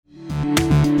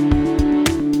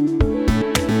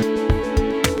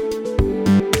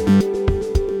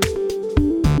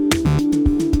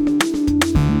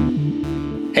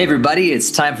Hey everybody,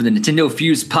 it's time for the Nintendo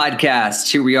Fuse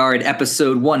podcast. Here we are at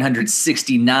episode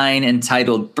 169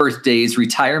 entitled Birthdays,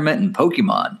 Retirement, and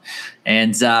Pokemon.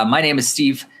 And my name is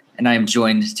Steve, and I am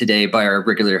joined today by our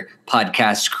regular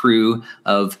podcast crew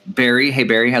of Barry. Hey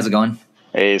Barry, how's it going?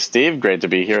 Hey Steve, great to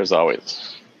be here as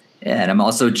always. Yeah, and I'm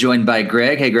also joined by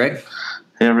Greg. Hey Greg.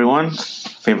 Hey everyone,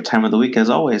 favorite time of the week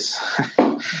as always.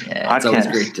 Yeah, it's always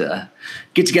great to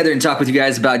get together and talk with you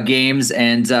guys about games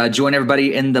and join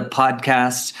everybody in the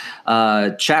podcast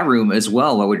chat room as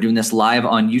well while we're doing this live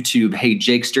on YouTube. Hey,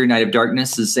 Jakester, Night of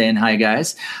Darkness is saying hi,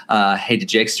 guys. Hey to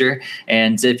Jakester.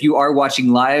 And if you are watching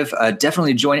live,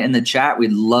 definitely join in the chat.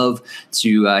 We'd love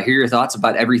to hear your thoughts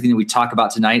about everything that we talk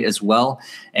about tonight as well.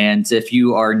 And if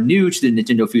you are new to the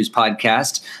Nintendo Fuse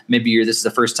podcast, maybe this is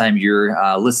the first time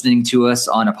you're listening to us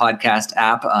on a podcast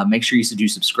app, make sure you do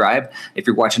subscribe. If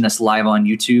you're watching us live on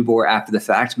YouTube or after the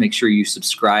fact, make sure you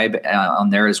subscribe on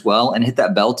there as well and hit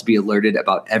that bell to be alerted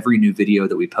about every new video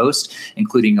that we post,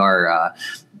 including our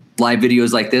live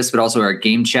videos like this, but also our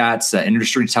game chats,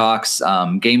 industry talks,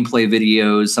 gameplay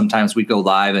videos. Sometimes we go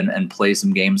live and play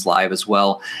some games live as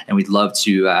well. And we'd love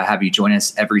to have you join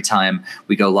us every time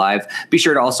we go live. Be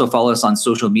sure to also follow us on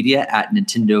social media at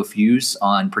Nintendo Fuse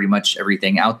on pretty much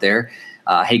everything out there.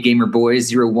 Hey Gamer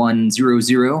Boys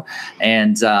 0100,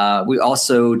 and we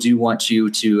also do want you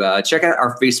to check out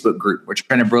our Facebook group. We're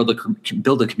trying to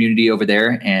build a community over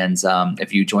there, and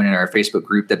if you join in our Facebook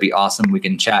group, that'd be awesome. We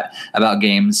can chat about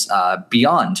games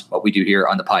beyond what we do here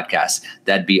on the podcast.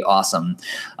 That'd be awesome.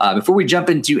 Before we jump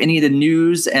into any of the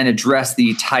news and address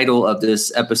the title of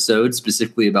this episode,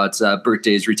 specifically about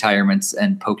birthdays, retirements,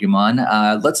 and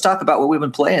Pokemon, let's talk about what we've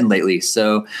been playing lately.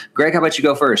 So, Greg, how about you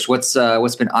go first? What's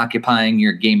been occupying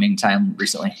your gaming time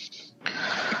recently?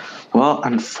 Well,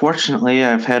 unfortunately,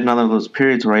 I've had another of those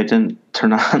periods where I didn't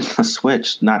turn on the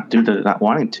Switch, not due to not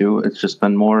wanting to. It's just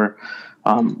been more,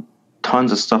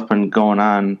 tons of stuff been going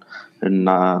on in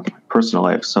personal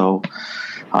life. So,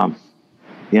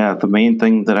 the main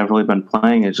thing that I've really been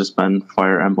playing has just been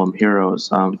Fire Emblem Heroes.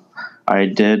 I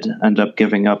did end up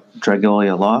giving up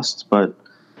Dragalia Lost, but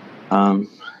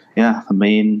the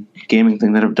main gaming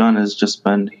thing that I've done has just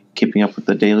been keeping up with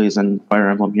the dailies and Fire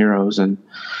Emblem Heroes and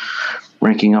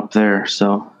ranking up there.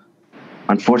 So,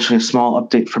 unfortunately, a small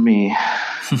update for me.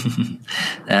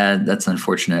 That's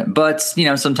unfortunate, but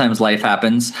sometimes life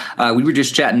happens. We were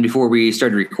just chatting before we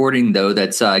started recording, though, that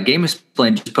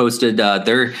GameXplain just posted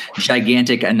their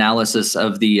gigantic analysis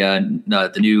of the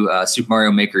new Super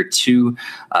Mario Maker 2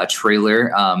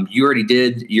 trailer. You already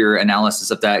did your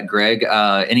analysis of that, Greg.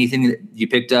 Anything that you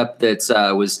picked up that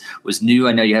was new?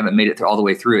 I know you haven't made it all the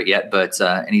way through it yet, but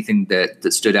anything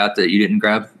that stood out that you didn't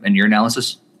grab in your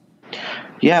analysis?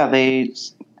 Yeah, they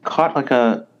caught like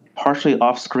a partially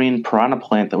off-screen piranha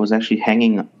plant that was actually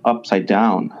hanging upside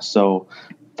down. So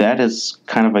that is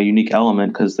kind of a unique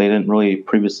element because they didn't really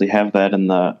previously have that in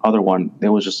the other one. It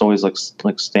was just always like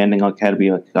standing, like had to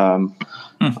be like down,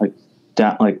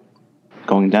 like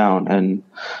going down. And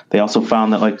they also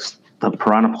found that like the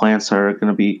piranha plants are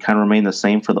going to be kind of remain the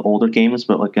same for the older games,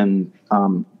 but like in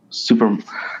Super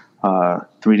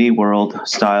 3D World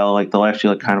style, like they'll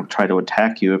actually like kind of try to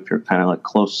attack you if you're kind of like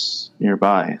close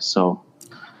nearby. So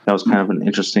that was kind of an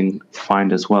interesting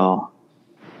find as well.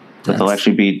 That they'll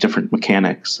actually be different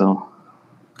mechanics. So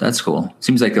that's cool.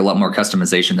 Seems like a lot more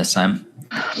customization this time.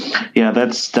 Yeah,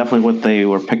 that's definitely what they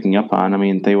were picking up on. I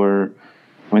mean, they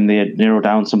had narrowed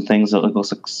down some things that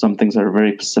looks like some things that are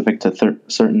very specific to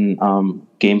certain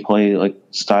gameplay like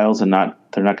styles, and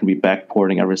they're not going to be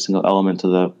backporting every single element to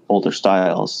the older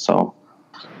styles. So,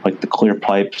 like the clear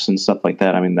pipes and stuff like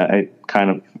that. I mean, that I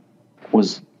kind of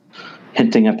was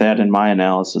hinting at that in my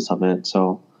analysis of it.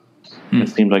 So it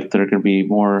seemed like they're going to be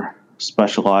more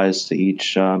specialized to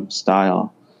each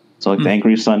style. So like the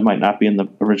Angry Sun might not be in the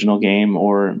original game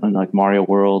or in like Mario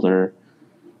World or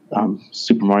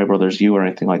Super Mario Brothers U or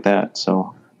anything like that.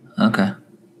 So okay,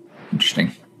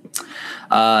 interesting.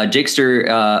 Jakester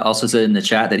also said in the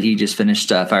chat that he just finished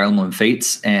Fire Emblem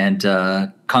Fates and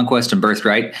Conquest and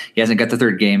Birthright. He hasn't got the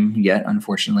third game yet,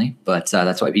 unfortunately, but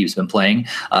that's what he's been playing.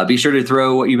 Be sure to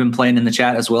throw what you've been playing in the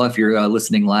chat as well if you're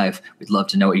listening live. We'd love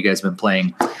to know what you guys have been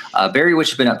playing. Barry,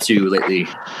 what you been up to lately?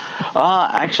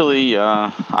 Actually,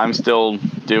 I'm still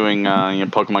doing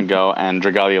Pokemon Go and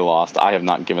Dragalia Lost. I have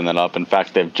not given that up. In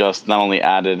fact, they've just not only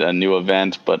added a new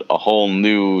event, but a whole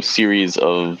new series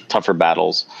of tougher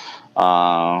battles,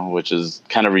 which has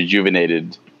kind of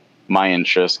rejuvenated my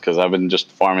interest because I've been just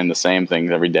farming the same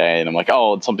things every day, and I'm like,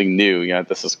 oh, it's something new.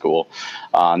 This is cool.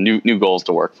 New goals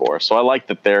to work for. So I like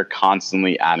that they're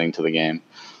constantly adding to the game.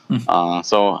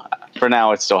 So for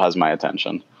now, it still has my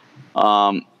attention.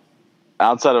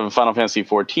 outside of Final Fantasy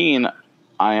 14,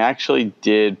 I actually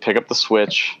did pick up the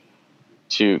Switch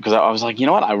because I was like, you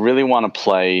know what? I really want to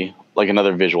play like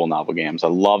another visual novel games. I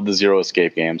love the Zero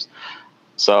Escape games.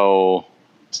 So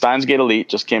Steins Gate Elite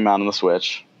just came out on the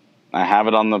Switch. I have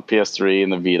it on the PS3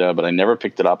 and the Vita, but I never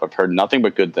picked it up. I've heard nothing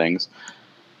but good things.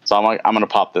 So I'm like, I'm going to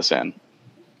pop this in.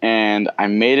 And I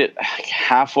made it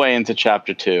halfway into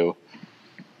Chapter 2,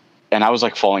 and I was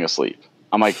like falling asleep.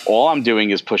 I'm like, all I'm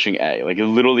doing is pushing A. Like, it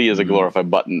literally is a glorified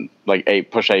button, like a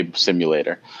push A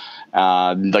simulator.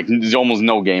 Like, there's almost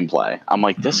no gameplay. I'm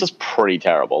like, this is pretty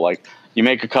terrible. Like, you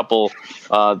make a couple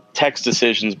text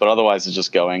decisions, but otherwise it's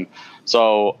just going.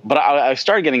 So, but I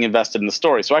started getting invested in the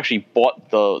story. So I actually bought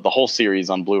the whole series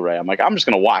on Blu-ray. I'm like, I'm just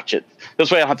going to watch it.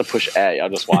 This way I don't have to push A. I'll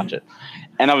just watch it.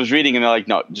 And I was reading, and they're like,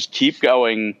 no, just keep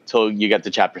going till you get to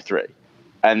Chapter 3.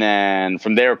 And then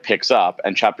from there it picks up,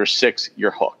 and Chapter 6,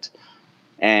 you're hooked.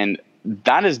 And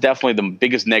that is definitely the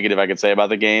biggest negative I could say about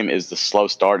the game is the slow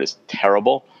start is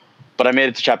terrible. But I made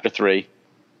it to Chapter 3,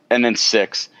 and then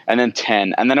 6, and then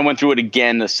 10. And then I went through it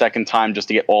again the second time just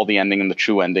to get all the ending and the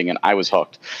true ending, and I was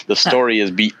hooked. The story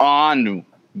is beyond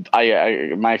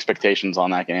my expectations on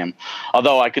that game.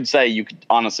 Although I could say you could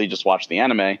honestly just watch the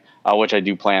anime, which I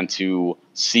do plan to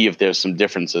see if there's some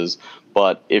differences.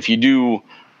 But if you do,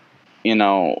 you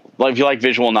know, like if you like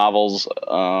visual novels,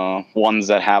 ones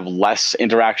that have less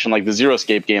interaction, like the Zero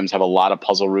Escape games have a lot of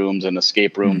puzzle rooms and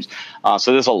escape rooms.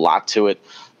 So there's a lot to it.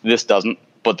 This doesn't,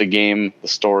 but the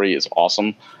story is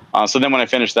awesome. So then when I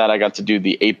finished that, I got to do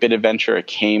the 8-bit adventure. It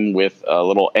came with a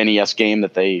little NES game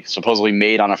that they supposedly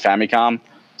made on a Famicom.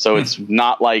 So it's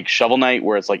not like Shovel Knight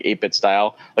where it's like 8-bit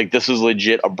style. Like this is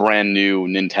legit a brand new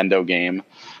Nintendo game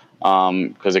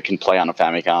because it can play on a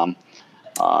Famicom.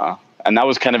 And that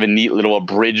was kind of a neat little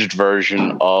abridged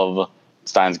version of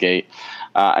Steins Gate.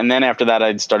 And then after that,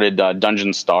 I started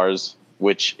Dungeon Stars,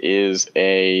 which is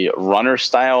a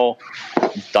runner-style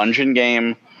dungeon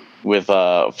game with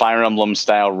a Fire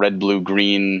Emblem-style red, blue,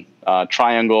 green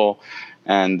triangle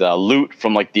and loot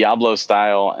from like Diablo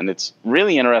style. And it's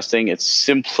really interesting. It's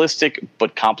simplistic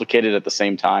but complicated at the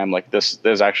same time. Like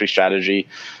there's actually strategy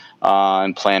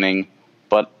and planning.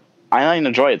 But I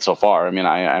enjoy it so far. I mean,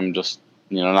 I'm just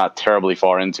not terribly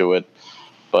far into it.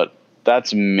 But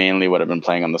that's mainly what I've been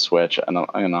playing on the Switch.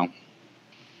 And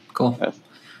Cool.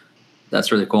 That's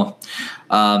really cool.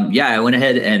 I went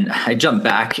ahead and I jumped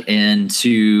back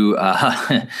into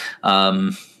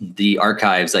the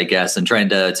archives, I guess, and trying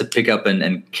to pick up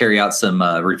and carry out some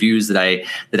reviews that I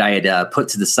had put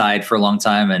to the side for a long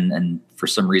time and for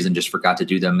some reason just forgot to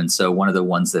do them. And so one of the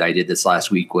ones that I did this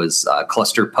last week was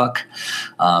Cluster Puck.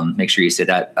 Make sure you say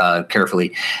that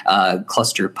carefully.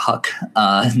 Cluster Puck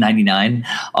 99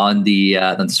 on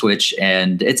the Switch,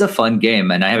 and it's a fun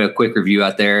game. And I have a quick review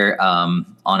out there on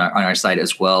our site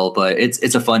as well. But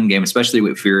it's a fun game, especially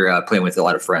if you're playing with a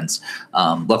lot of friends.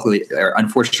 Luckily, or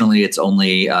unfortunately, it's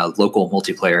only local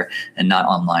multiplayer and not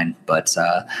online. But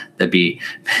that'd be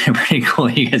pretty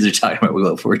cool. You guys are talking about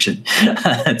Wheel of Fortune.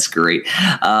 That's great.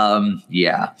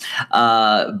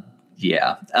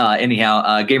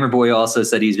 Anyhow, Gamer Boy also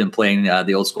said he's been playing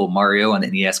the old school Mario on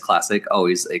the NES Classic.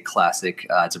 Always a classic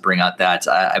to bring out that.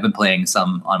 I've been playing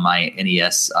some on my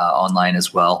NES online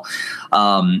as well.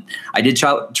 I did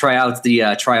try out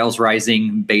the Trials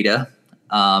Rising beta,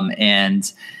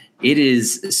 and it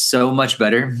is so much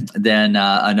better than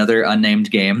another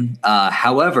unnamed game.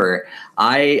 However,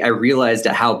 I realized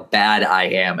how bad I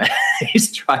am at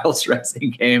these Trials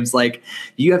Rising games. Like,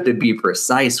 you have to be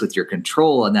precise with your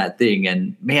control on that thing.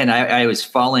 And man, I was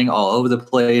falling all over the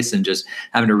place and just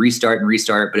having to restart.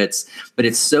 But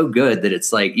it's so good that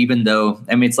it's like, even though,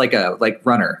 I mean, it's like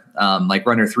Runner, like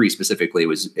Runner 3 specifically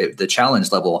the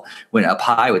challenge level went up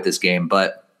high with this game,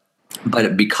 but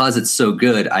because it's so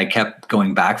good, I kept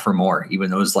going back for more, even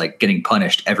though it was like getting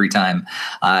punished every time.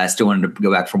 I still wanted to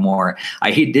go back for more.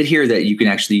 I did hear that you can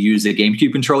actually use a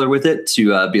GameCube controller with it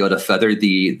to be able to feather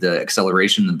the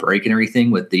acceleration and brake and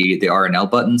everything with the R and L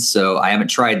buttons. So I haven't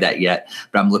tried that yet,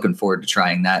 but I'm looking forward to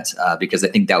trying that because I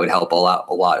think that would help a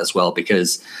lot as well.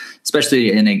 Because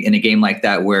especially in a game like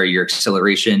that where your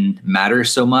acceleration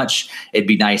matters so much, it'd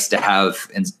be nice to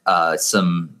have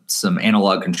some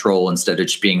analog control instead of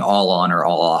just being all on or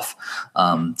all off.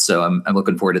 So I'm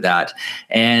looking forward to that.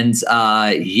 And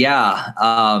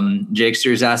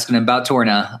Jakester's asking about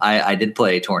Torna. I did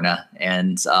play Torna,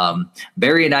 and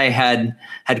Barry and I had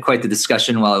quite the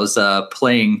discussion while I was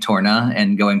playing Torna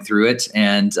and going through it.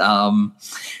 And I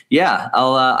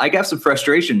got some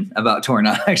frustration about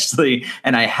Torna actually,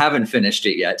 and I haven't finished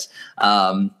it yet.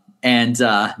 And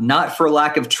not for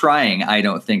lack of trying, I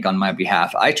don't think, on my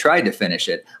behalf. I tried to finish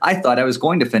it. I thought I was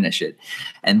going to finish it.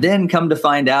 And then come to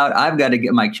find out, I've got to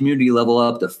get my community level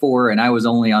up to 4, and I was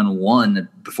only on 1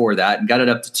 before that, and got it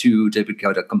up to 2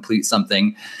 to complete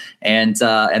something. And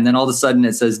then all of a sudden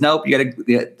it says, nope, you got to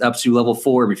get up to level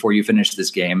 4 before you finish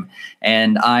this game.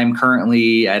 And I'm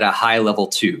currently at a high level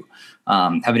 2.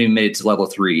 Haven't even made it to level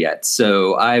 3 yet.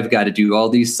 So I've got to do all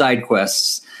these side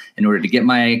quests in order to get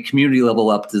my community level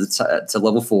up to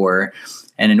level 4.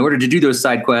 And in order to do those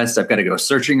side quests, I've got to go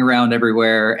searching around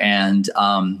everywhere. And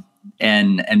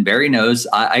Barry knows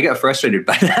I got frustrated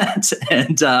by that.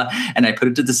 And I put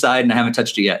it to the side and I haven't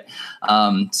touched it yet.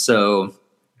 So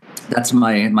that's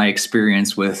my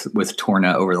experience with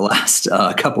Torna over the last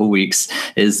couple of weeks,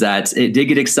 is that it did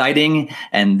get exciting,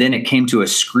 and then it came to a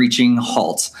screeching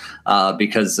halt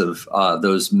because of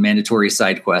those mandatory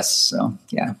side quests. So,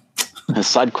 yeah. The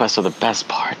side quests are the best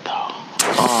part, though.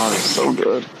 Oh, they're so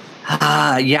good.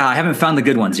 Yeah, I haven't found the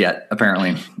good ones yet,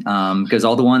 apparently, because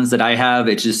all the ones that I have,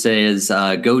 it just says,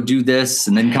 go do this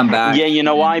and then come back. Yeah, you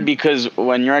know why? Because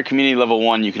when you're at community level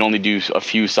 1, you can only do a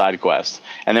few side quests.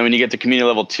 And then when you get to community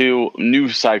level 2, new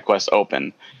side quests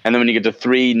open. And then when you get to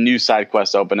 3, new side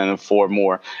quests open, and then 4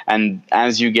 more. And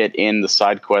as you get in, the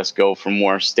side quests go from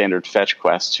more standard fetch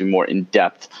quests to more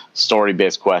in-depth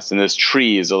story-based quests. And there's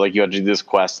trees, so like you have to do this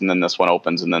quest, and then this one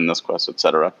opens, and then this quest,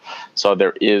 etc. So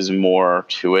there is more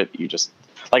to it. You just,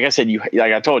 like I said,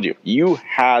 like I told you,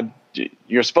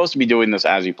 you're supposed to be doing this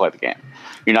as you play the game.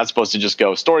 You're not supposed to just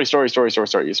go story.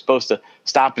 You're supposed to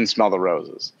stop and smell the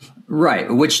roses.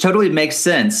 Right, which totally makes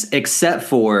sense, except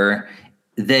for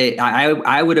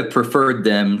I would have preferred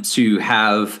them to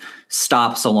have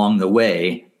stops along the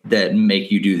way that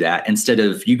make you do that, instead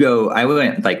of I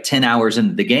went like 10 hours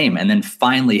into the game and then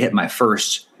finally hit my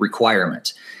first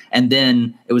requirement. And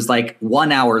then it was like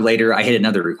 1 hour later, I hit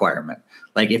another requirement.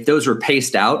 Like if those were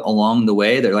paced out along the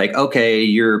way, they're like, okay,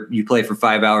 you play for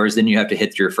 5 hours, then you have to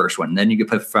hit your first one. Then you can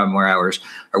play for 5 more hours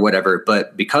or whatever.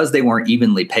 But because they weren't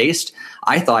evenly paced,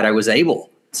 I thought I was able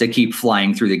to keep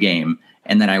flying through the game.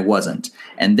 And then I wasn't.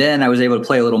 And then I was able to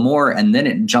play a little more, and then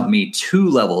it jumped me 2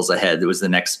 levels ahead. That was the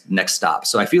next stop.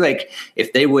 So I feel like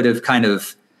if they would have kind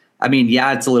of, I mean,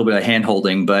 yeah, it's a little bit of hand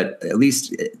holding, but at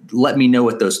least let me know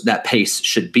what that pace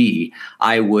should be.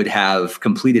 I would have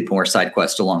completed more side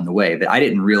quests along the way, but I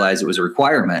didn't realize it was a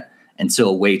requirement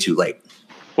until way too late.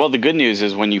 Well, the good news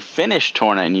is when you finish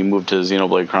Torna and you move to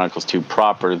Xenoblade Chronicles 2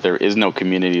 proper, there is no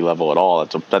community level at all.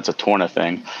 That's a Torna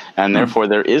thing. And therefore,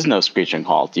 there is no screeching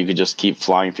halt. You could just keep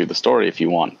flying through the story if you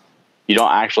want. You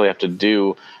don't actually have to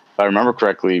do, if I remember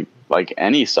correctly, like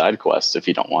any side quests if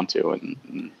you don't want to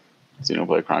in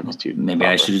Xenoblade Chronicles 2. Maybe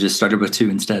proper. I should have just started with 2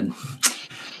 instead.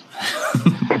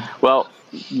 Well,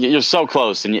 you're so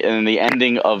close, and the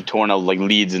ending of Torna like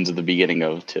leads into the beginning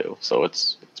of 2. So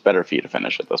it's better for you to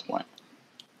finish at this point.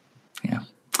 Yeah,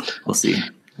 we'll see.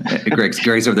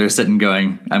 Greg's over there sitting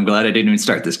going, I'm glad I didn't even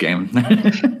start this game.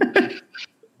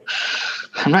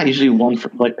 I'm not usually one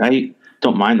for, like, I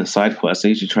don't mind the side quests. I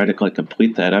usually try to like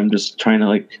complete that. I'm just trying to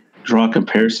like draw a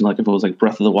comparison. Like if it was like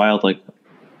Breath of the Wild, like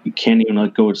you can't even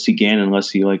like go to see Ganon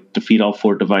unless you like defeat all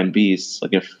 4 divine beasts.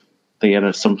 Like if they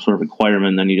had some sort of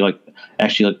requirement, then you like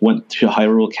actually like went to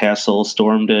Hyrule Castle,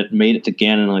 stormed it, made it to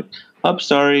Ganon, like, oh,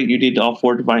 sorry, you need all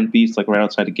 4 divine beasts like right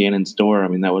outside of Ganon's door. I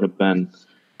mean, that would have been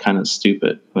kind of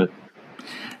stupid, but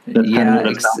that's kind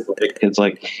of it's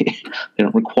like they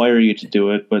don't require you to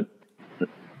do it, but I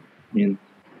mean,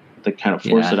 they kind of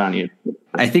force it on you.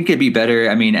 I think it'd be better.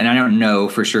 I mean, and I don't know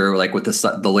for sure, like what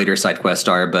the later side quests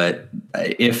are, but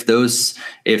if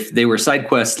they were side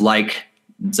quests like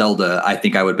Zelda, I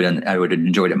think I would have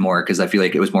enjoyed it more, because I feel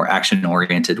like it was more action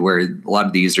oriented, where a lot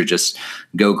of these are just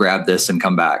go grab this and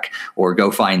come back, or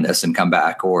go find this and come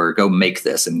back, or go make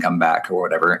this and come back, or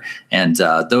whatever. And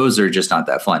those are just not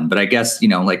that fun. But I guess,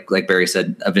 like Barry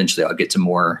said, eventually I'll get to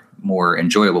more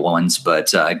enjoyable ones,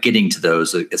 but getting to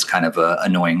those is kind of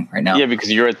annoying right now. Yeah,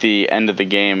 because you're at the end of the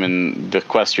game, and the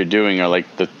quests you're doing are like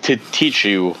to teach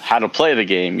you how to play the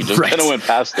game. You just kind of went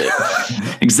past it.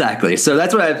 Exactly. So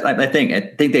that's what I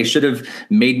think. I think they should have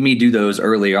made me do those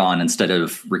early on instead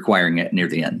of requiring it near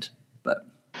the end. But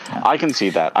yeah. I can see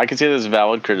that. I can see there's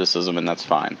valid criticism, and that's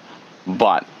fine.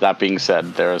 But that being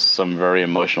said, there are some very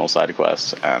emotional side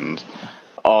quests, and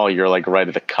you're like right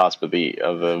at the cusp of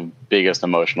the biggest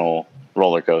emotional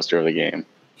roller coaster of the game.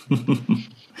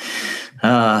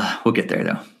 We'll get there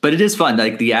though. But it is fun.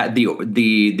 Like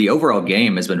the overall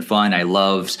game has been fun. I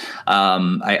loved.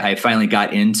 I finally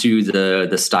got into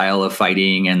the style of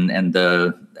fighting and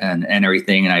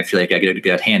everything, and I feel like I get a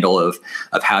good handle of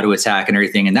how to attack and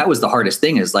everything. And that was the hardest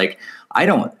thing. Is like I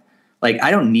don't like,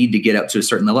 I don't need to get up to a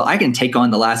certain level. I can take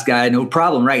on the last guy, no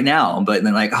problem right now. But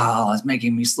then like, oh, it's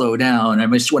making me slow down. I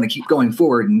just want to keep going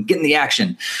forward and get in the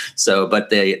action. So, but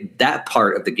that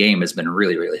part of the game has been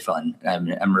really, really fun.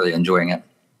 I'm really enjoying it.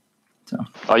 So.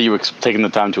 Are you taking the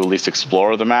time to at least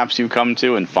explore the maps you come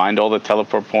to and find all the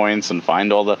teleport points and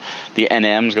find all the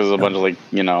NMs, because there's a bunch of like,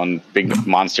 and big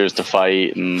monsters to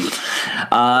fight? And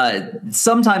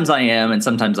sometimes I am and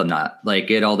sometimes I'm not.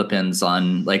 Like, it all depends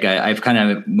on, like, I've kind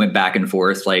of went back and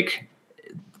forth. Like,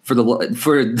 for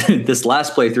this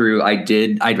last playthrough,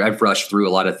 I've rushed through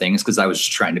a lot of things because I was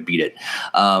just trying to beat it,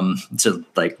 to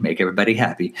like make everybody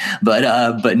happy. But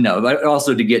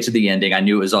also to get to the ending, I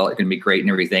knew it was all going to be great and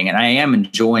everything, and I am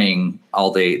enjoying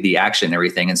all the action and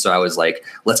everything. And so I was like,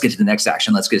 let's get to the next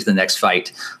action, let's get to the next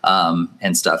fight,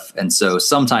 and stuff. And so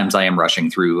sometimes I am rushing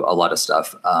through a lot of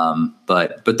stuff,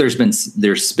 but there's been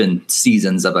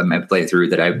seasons of my playthrough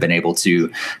that I've been able to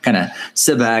kind of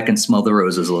sit back and smell the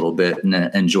roses a little bit and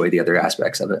enjoy the other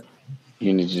aspects of it.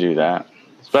 You need to do that,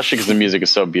 especially because the music is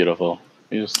so beautiful.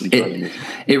 You just enjoy the music.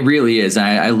 It really is.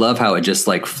 I love how it just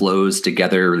like flows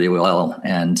together really well,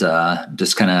 and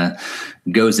just kind of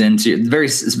goes into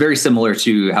it's very similar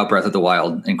to how Breath of the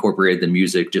Wild incorporated the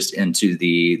music just into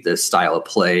the style of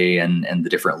play and the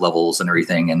different levels and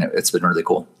everything, and it's been really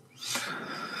cool.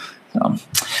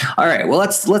 All right, well,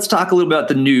 let's talk a little about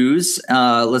the news.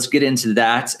 Let's get into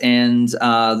that. And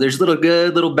there's little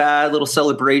good, little bad, little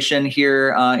celebration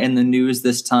here in the news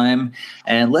this time.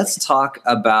 And let's talk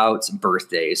about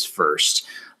birthdays first.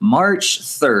 March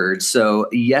 3rd, so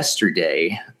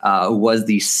yesterday, was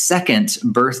the second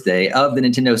birthday of the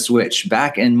Nintendo Switch.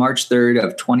 Back in March 3rd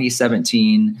of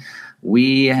 2017,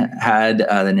 we had the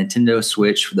Nintendo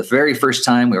Switch for the very first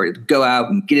time. We were able to go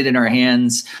out and get it in our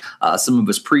hands. Some of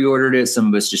us pre-ordered it. Some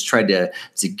of us just tried to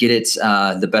get it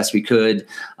the best we could.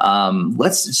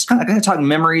 Let's just kind of talk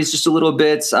memories just a little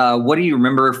bit. What do you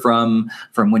remember from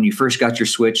when you first got your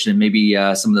Switch, and maybe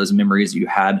some of those memories that you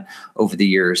had over the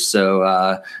years?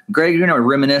 So, Greg, you're going to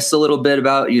reminisce a little bit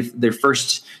about the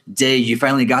first day you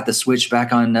finally got the Switch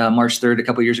back on March 3rd a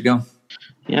couple years ago.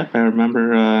 Yep, I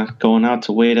remember going out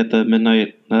to wait at the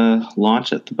midnight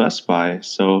launch at the Best Buy.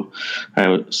 So I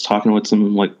was talking with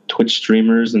some like Twitch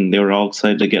streamers, and they were all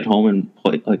excited to get home and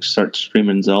play, like start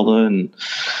streaming Zelda. And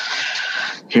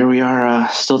here we are,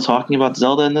 still talking about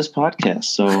Zelda in this podcast.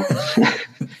 So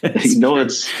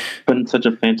it's been such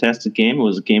a fantastic game. It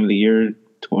was a Game of the Year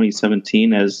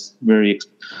 2017, as very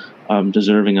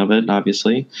deserving of it,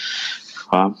 obviously,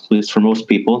 at least for most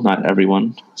people, not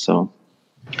everyone. So.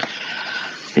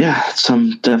 Yeah,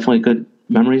 some definitely good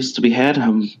memories to be had. I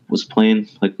was playing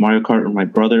like Mario Kart with my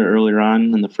brother earlier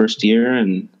on in the first year,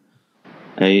 and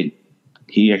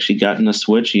he actually got in a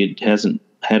Switch. He hasn't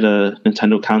had a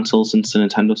Nintendo console since the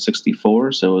Nintendo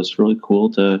 64, so it was really cool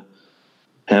to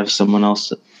have someone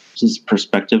else's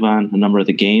perspective on a number of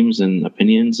the games and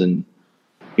opinions, and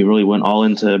he really went all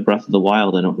into Breath of the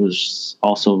Wild, and it was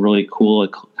also really cool,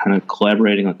 like, kind of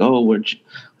collaborating, like,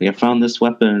 I found this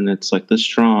weapon, and it's like this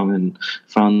strong, and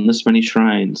found this many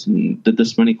shrines, and did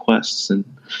this many quests, and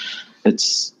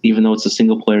it's, even though it's a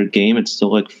single player game, it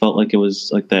still like felt like it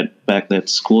was like that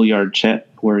schoolyard chat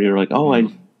where you're like, oh,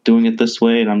 I'm doing it this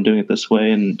way, and I'm doing it this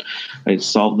way, and I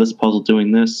solved this puzzle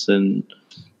doing this, and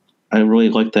I really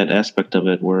liked that aspect of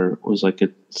it where it was like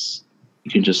you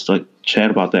can just like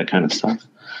chat about that kind of stuff.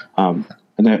 And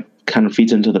that kind of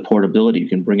feeds into the portability. You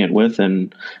can bring it with,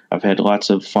 and I've had lots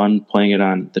of fun playing it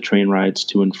on the train rides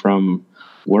to and from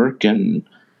work, and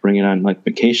bring it on like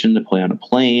vacation to play on a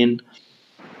plane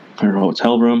or a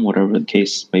hotel room, whatever the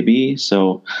case may be.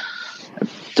 So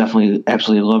I've definitely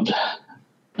absolutely loved,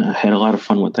 had a lot of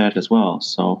fun with that as well.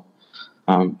 So,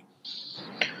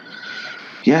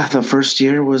 yeah, the first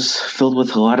year was filled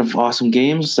with a lot of awesome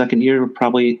games. Second year,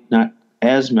 probably not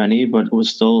as many, but it was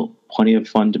still plenty of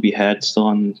fun to be had still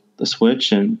on the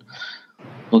Switch, and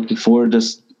looking forward,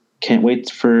 just can't wait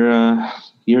for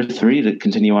year 3 to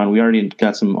continue on. We already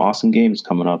got some awesome games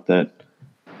coming up that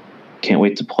can't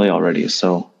wait to play already.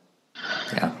 So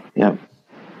yeah,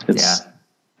 it's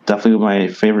definitely my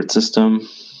favorite system.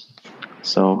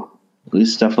 So at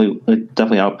least it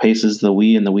definitely outpaces the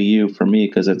Wii and the Wii U for me,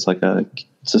 because it's like a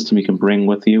system you can bring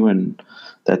with you, and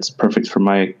that's perfect for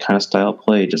my kind of style of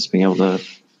play, just being able to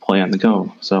play on the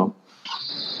go. So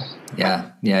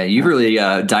yeah, you've really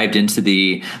dived into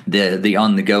the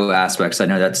on the go aspects. I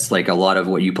know that's like a lot of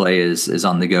what you play is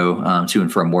on the go, to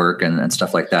and from work and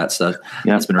stuff like that. So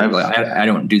that's been really. I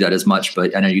don't do that as much,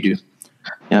 but I know you do.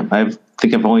 Yeah, I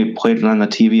think I've only played it on the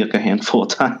TV like a handful of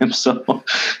times, so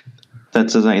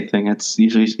that's as anything. It's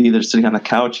usually either sitting on the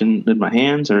couch and in my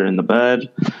hands, or in the bed.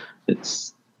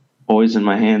 always in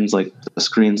my hands, like the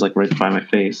screen's like right by my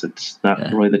face. It's not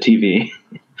really the TV.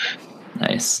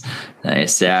 Nice.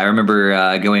 Yeah, I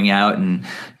remember going out and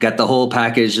got the whole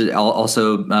package.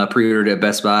 Also pre-ordered at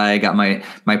Best Buy. Got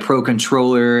my Pro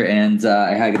controller, and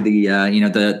I had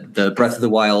the Breath of the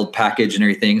Wild package and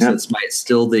everything. So it's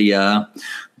still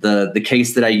the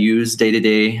case that I use day to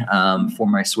day for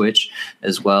my Switch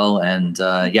as well. And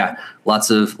lots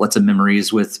of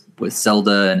memories with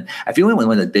Zelda. And I feel like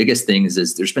one of the biggest things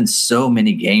is there's been so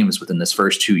many games within this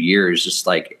first 2 years,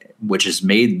 which has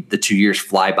made the 2 years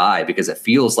fly by, because it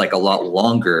feels like a lot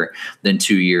longer than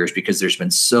 2 years, because there's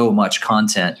been so much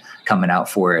content coming out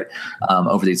for it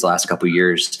over these last couple of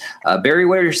years. Barry,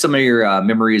 what are some of your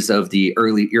memories of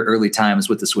your early times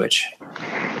with the Switch?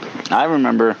 I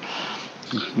remember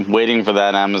waiting for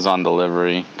that Amazon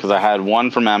delivery, because I had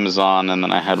one from Amazon and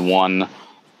then I had one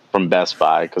from Best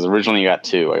Buy, because originally I got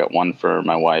two. I got one for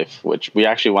my wife, which we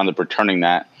actually wound up returning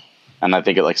that, and I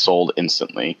think it sold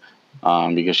instantly.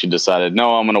 Because she decided,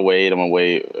 no, I'm going to wait, and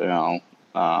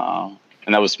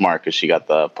that was smart, because she got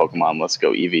the Pokemon Let's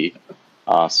Go Eevee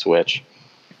Switch.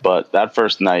 But that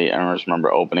first night, I just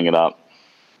remember opening it up,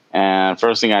 and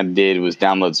first thing I did was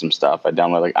download some stuff. I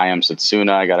downloaded I Am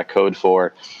Setsuna. I got a code for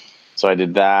it, so I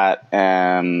did that,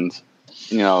 and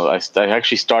I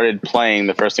actually started playing.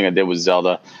 The first thing I did was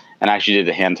Zelda, and I actually did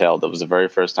the handheld. That was the very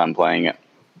first time playing it,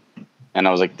 and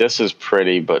I was like, this is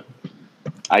pretty, but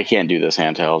I can't do this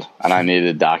handheld, and I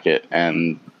needed to dock it.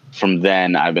 And from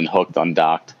then, I've been hooked on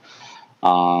docked.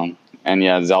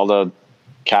 Zelda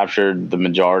captured the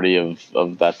majority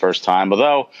of that first time.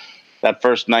 Although that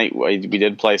first night, we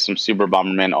did play some Super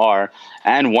Bomberman R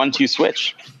and 1-2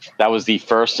 Switch. That was the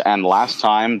first and last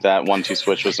time that 1-2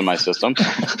 Switch was in my system.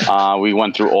 We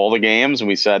went through all the games, and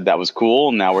we said that was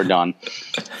cool. Now we're done.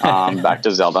 Back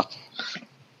to Zelda.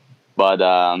 But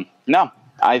no,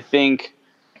 I think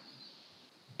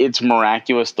it's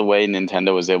miraculous the way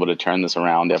Nintendo was able to turn this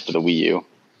around after the Wii U.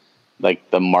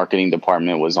 The marketing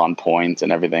department was on point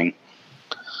and everything.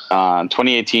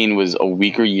 2018 was a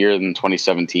weaker year than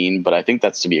 2017, but I think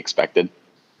that's to be expected.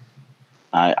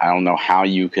 I don't know how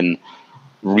you can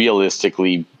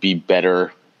realistically be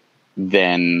better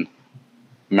than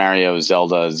Mario,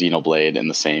 Zelda, Xenoblade in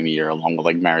the same year, along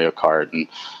with Mario Kart and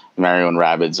Mario and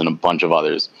Rabbids and a bunch of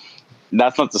others.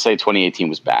 That's not to say 2018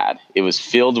 was bad. It was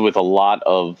filled with a lot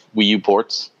of Wii U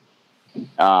ports.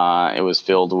 It was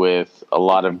filled with a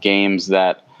lot of games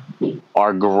that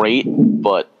are great,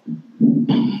 but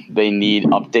they need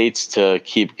updates to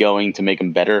keep going to make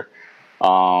them better,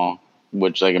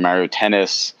 which Mario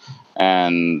Tennis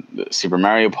and Super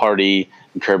Mario Party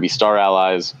and Kirby Star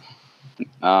Allies.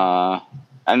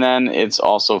 And then it's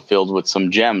also filled with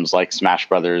some gems like Smash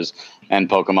Brothers and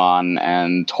Pokemon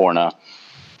and Torna.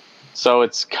 So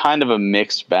it's kind of a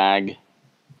mixed bag.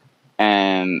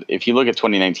 And if you look at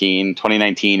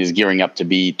 2019 is gearing up to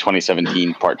be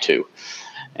 2017 Part 2.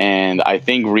 And I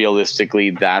think realistically,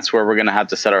 that's where we're going to have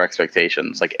to set our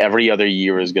expectations. Every other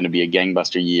year is going to be a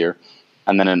gangbuster year,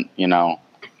 and then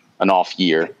an off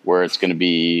year where it's going to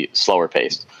be slower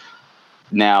paced.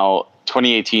 Now,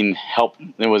 2018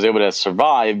 was able to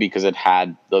survive because it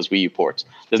had those Wii U ports.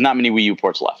 There's not many Wii U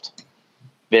ports left.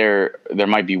 There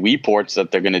might be Wii ports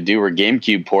that they're going to do, or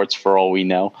GameCube ports for all we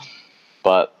know,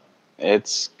 but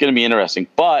it's going to be interesting.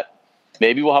 But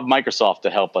maybe we'll have Microsoft to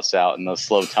help us out in those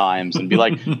slow times and be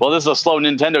like, well, this is a slow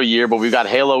Nintendo year, but we've got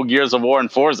Halo, Gears of War, and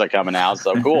Forza coming out,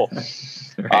 so cool.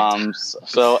 Right.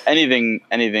 So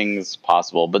anything's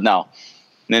possible. But no,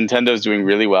 Nintendo's doing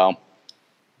really well.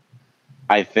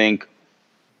 I think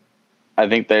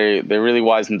they really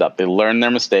wisened up. They learned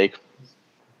their mistake.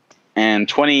 And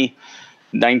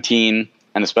 2019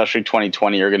 and especially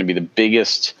 2020 are going to be the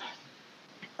biggest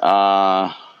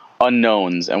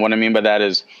unknowns. And what I mean by that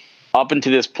is, up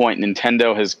until this point,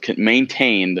 Nintendo has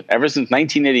maintained, ever since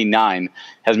 1989,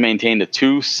 has maintained a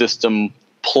 2-system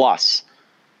plus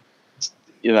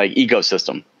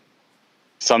ecosystem.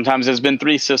 Sometimes there's been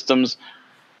 3 systems,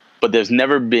 but there's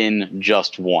never been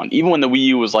just one. Even when the Wii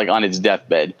U was on its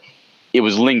deathbed, it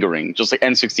was lingering, just like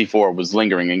N64 was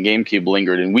lingering, and GameCube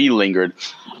lingered, and Wii lingered.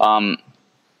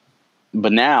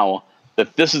 But now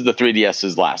that this is the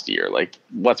 3DS's last year,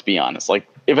 let's be honest.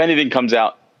 If anything comes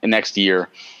out next year,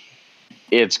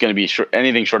 it's going to be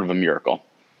anything short of a miracle.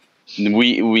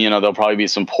 We there'll probably be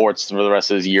some ports for the rest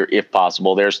of this year if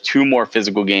possible. There's 2 more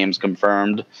physical games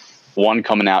confirmed, one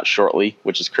coming out shortly,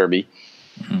 which is Kirby.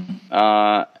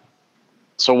 Mm-hmm.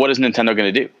 So what is Nintendo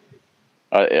going to do?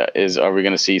 Are we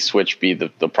going to see Switch be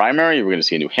the primary? Are we going to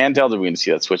see a new handheld? Are we going to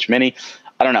see that Switch Mini?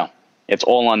 I don't know. It's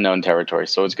all unknown territory.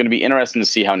 So it's going to be interesting to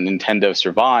see how Nintendo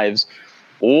survives,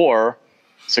 or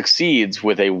succeeds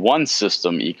with a one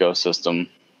system ecosystem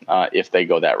if they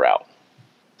go that route.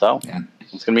 So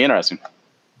it's going to be interesting.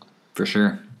 For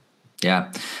sure.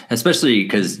 Yeah. Especially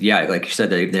because, like you said,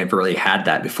 they never really had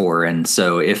that before. And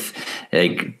so if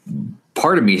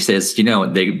part of me says,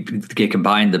 they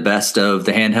combine the best of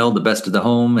the handheld, the best of the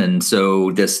home. And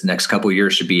so this next couple of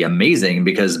years should be amazing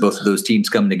because both of those teams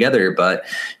come together, but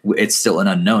it's still an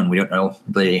unknown. We don't know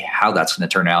really how that's going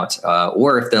to turn out,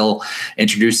 or if they'll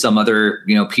introduce some other,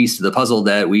 piece to the puzzle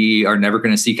that we are never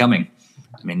going to see coming.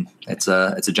 I mean, it's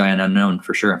a giant unknown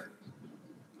for sure.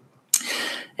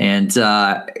 And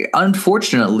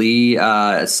unfortunately,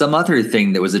 some other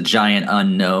thing that was a giant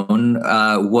unknown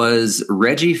was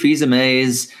Reggie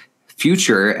Fils-Aimé's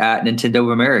future at Nintendo of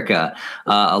America.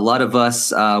 A lot of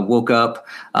us woke up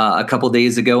a couple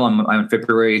days ago on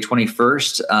February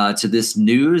 21st to this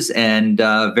news, and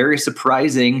very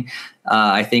surprising,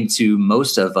 I think, to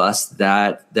most of us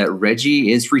that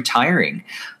Reggie is retiring.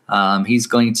 He's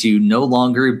going to no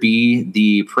longer be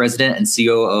the president and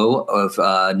COO of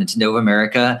Nintendo of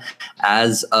America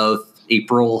as of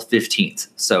April 15th.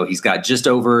 So he's got just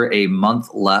over a month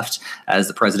left as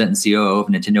the president and COO of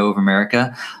Nintendo of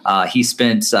America. He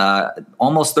spent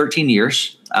almost 13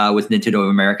 years with Nintendo of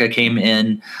America, came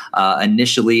in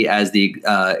initially as the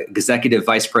executive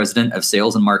vice president of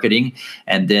sales and marketing,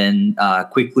 and then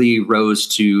quickly rose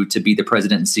to be the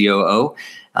president and COO.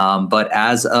 But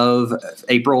as of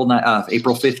April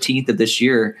 15th of this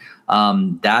year,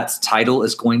 that title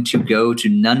is going to go to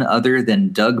none other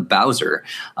than Doug Bowser.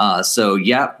 So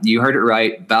you heard it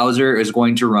right. Bowser is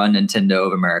going to run Nintendo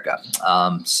of America.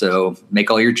 So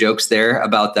make all your jokes there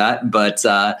about that. But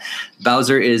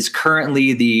Bowser is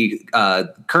currently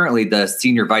the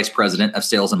senior vice president of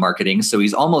sales and marketing. So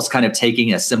he's almost kind of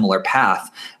taking a similar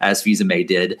path as Fils-Aimé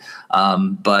did.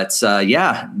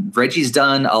 Reggie's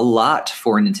done a lot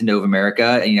for Nintendo of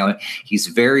America. He's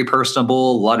very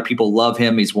personable. A lot of people love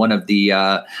him. He's one of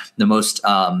the most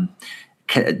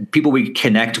people we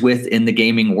connect with in the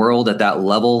gaming world at that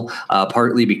level,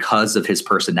 partly because of his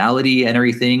personality and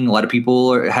everything. A lot of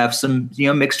people have some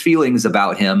mixed feelings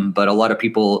about him, but a lot of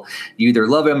people either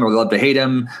love him or love to hate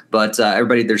him. But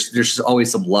everybody, there's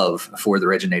always some love for the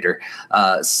Reginator.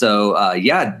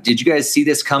 Did you guys see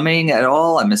this coming at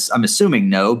all? I'm assuming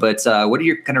no, but what are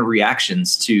your kind of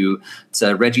reactions to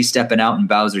Reggie stepping out and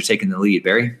Bowser taking the lead,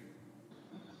 Barry?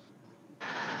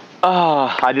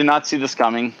 I did not see this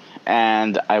coming.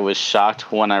 And I was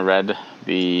shocked when I read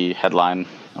the headline.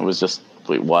 I was just,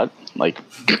 wait, what? Like,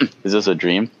 is this a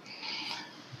dream?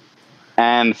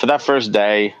 And for that first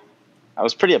day, I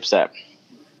was pretty upset.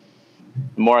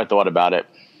 The more I thought about it,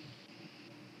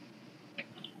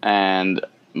 and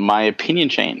my opinion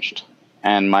changed.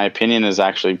 And my opinion is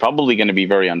actually probably going to be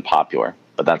very unpopular,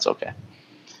 but that's okay.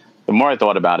 The more I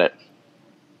thought about it,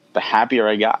 the happier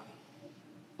I got.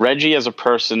 Reggie as a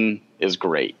person is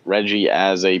great. Reggie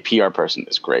as a PR person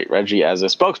is great. Reggie as a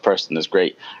spokesperson is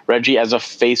great. Reggie as a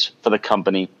face for the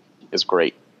company is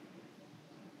great.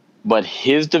 But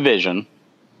his division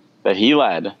that he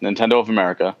led, Nintendo of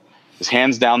America, is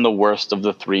hands down the worst of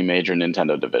the three major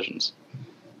Nintendo divisions.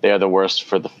 They are the worst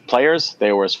for the players, they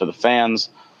are worst for the fans,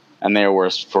 and they are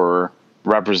worst for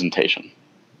representation.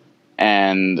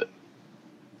 And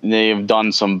they've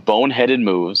done some boneheaded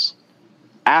moves,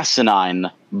 asinine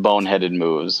boneheaded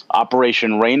moves.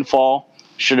 Operation Rainfall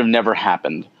should have never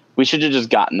happened. We should have just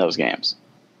gotten those games.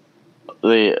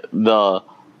 The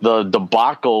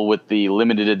debacle with the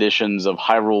limited editions of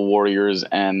Hyrule Warriors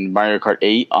and Mario Kart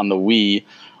 8 on the Wii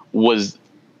was,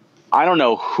 I don't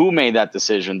know who made that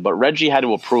decision, but Reggie had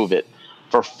to approve it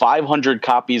for 500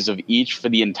 copies of each for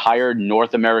the entire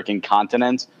North American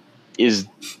continent is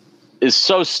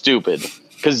so stupid,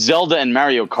 because Zelda and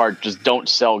Mario Kart just don't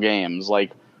sell games.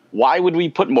 Like, why would we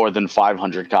put more than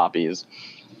 500 copies?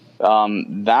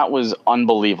 That was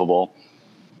unbelievable.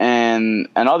 And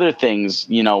other things,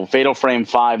 Fatal Frame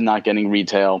 5 not getting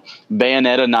retail,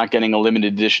 Bayonetta not getting a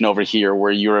limited edition over here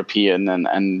where European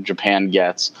and Japan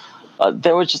gets.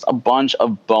 There was just a bunch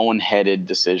of boneheaded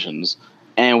decisions.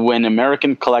 And when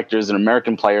American collectors and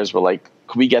American players were like,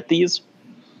 could we get these?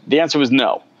 The answer was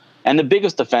no. And the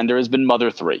biggest offender has been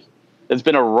Mother 3. It's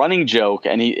been a running joke,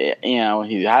 and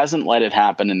he hasn't let it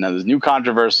happen. And there's new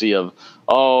controversy of,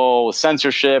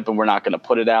 censorship, and we're not going to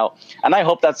put it out. And I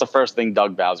hope that's the first thing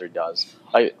Doug Bowser does.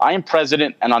 I am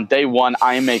president, and on day one,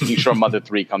 I am making sure Mother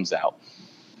 3 comes out.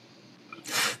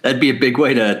 That'd be a big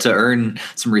way to earn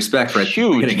some respect for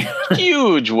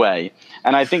huge way.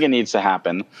 And I think it needs to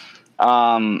happen.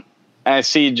 And I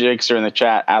see Jakester in the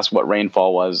chat ask what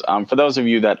Rainfall was. For those of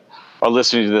you that are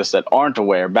listening to this that aren't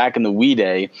aware, back in the Wii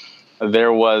day,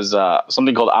 there was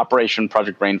something called Operation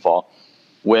Project Rainfall,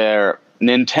 where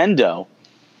Nintendo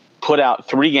put out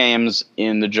 3 games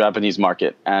in the Japanese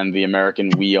market, and the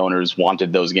American Wii owners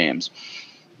wanted those games.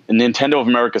 And Nintendo of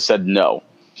America said no.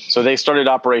 So they started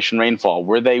Operation Rainfall,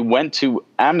 where they went to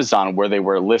Amazon, where they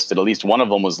were listed, at least one of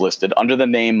them was listed, under the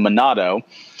name Monado,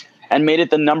 and made it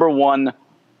the #1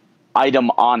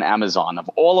 item on Amazon. Of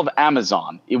all of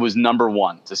Amazon, it was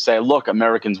 #1 to say, look,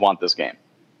 Americans want this game.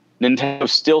 Nintendo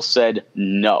still said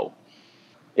no.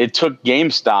 It took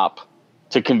GameStop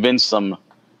to convince them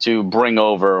to bring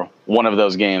over one of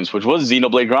those games, which was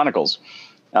Xenoblade Chronicles,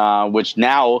 which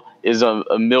now is a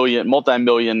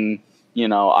multi-million,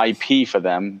 IP for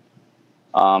them.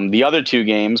 The other 2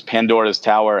 games, Pandora's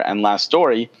Tower and Last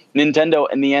Story, Nintendo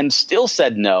in the end still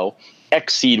said no.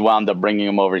 Xseed wound up bringing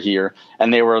them over here,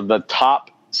 and they were the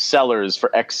top sellers for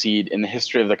Xseed in the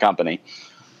history of the company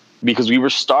because we were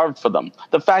starved for them.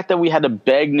 The fact that we had to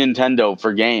beg Nintendo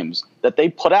for games that they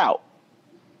put out.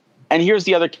 And here's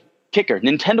the other kicker.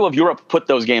 Nintendo of Europe put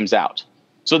those games out.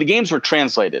 So the games were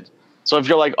translated. So if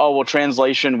you're like, oh, well,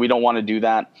 translation, we don't want to do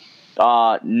that.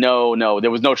 No,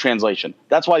 there was no translation.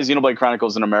 That's why Xenoblade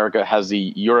Chronicles in America has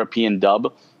the European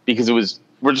dub, because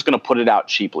we're just going to put it out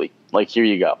cheaply. Like, here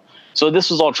you go. So this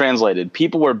was all translated.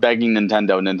 People were begging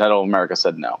Nintendo. Nintendo of America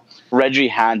said no. Reggie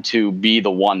had to be the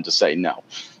one to say no.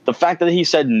 The fact that he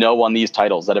said no on these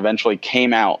titles that eventually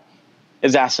came out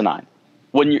is asinine.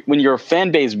 When your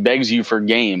fan base begs you for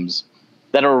games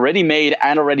that are already made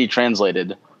and already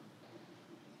translated,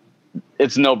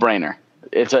 it's a no-brainer.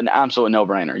 It's an absolute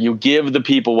no-brainer. You give the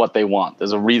people what they want.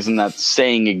 There's a reason that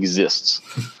saying exists.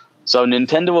 So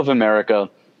Nintendo of America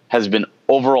has been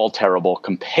overall terrible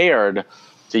compared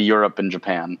to Europe and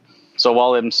Japan. So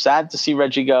while I'm sad to see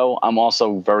Reggie go, I'm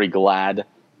also very glad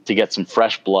to get some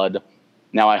fresh blood.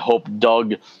 Now I hope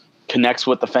Doug connects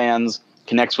with the fans,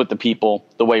 connects with the people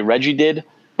the way Reggie did,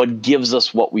 but gives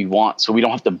us what we want so we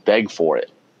don't have to beg for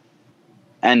it.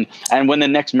 And when the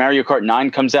next Mario Kart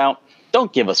 9 comes out,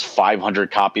 don't give us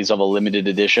 500 copies of a limited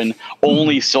edition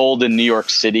only sold in New York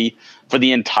City for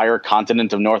the entire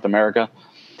continent of North America.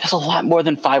 There's a lot more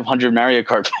than 500 Mario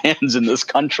Kart fans in this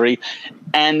country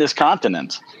and this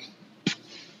continent.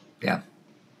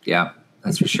 Yeah,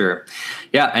 that's for sure.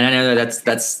 Yeah, and I know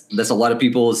that's a lot of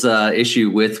people's issue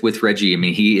with Reggie. I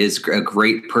mean, he is a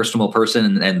great personal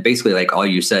person, and basically, like all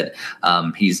you said,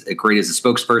 he's great as a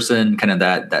spokesperson, kind of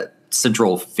that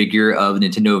central figure of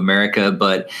Nintendo America.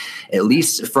 But at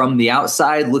least from the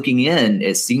outside looking in,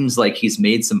 it seems like he's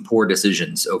made some poor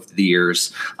decisions over the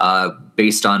years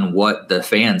based on what the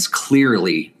fans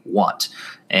clearly want.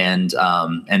 And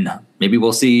maybe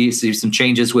we'll see some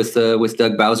changes with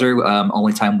Doug Bowser.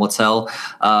 Only time will tell.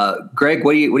 Greg,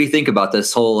 what do you think about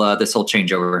this whole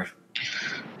changeover?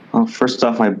 Well, first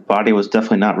off, my body was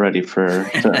definitely not ready for.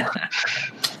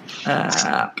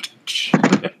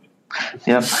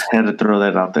 Yep, I had to throw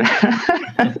that out there.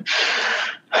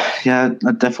 Yeah,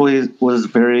 that definitely was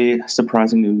very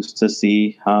surprising news to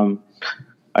see.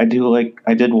 I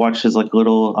did watch his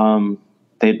little.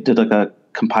 They did a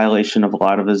compilation of a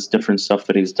lot of his different stuff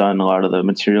that he's done, a lot of the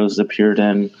materials appeared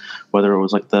in, whether it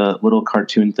was the little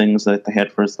cartoon things that they had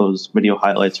for those video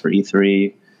highlights for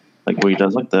E3, where he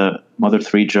does the Mother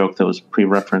 3 joke that was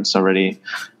pre-referenced already,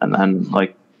 and then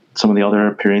some of the other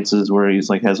appearances where he's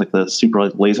has the super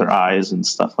laser eyes and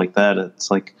stuff like that. It's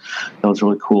that was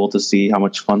really cool to see how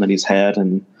much fun that he's had.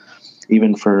 And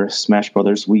even for Smash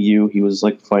Brothers Wii U, he was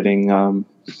fighting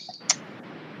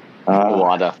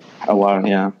Iwata.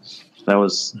 Yeah. That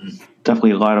was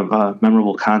definitely a lot of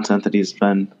memorable content that he's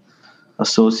been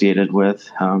associated with.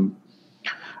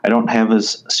 I don't have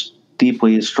as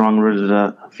deeply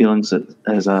strong-rooted feelings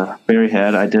as Barry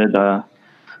had. I did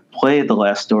play The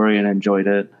Last Story and enjoyed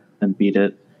it and beat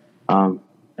it. I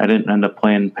didn't end up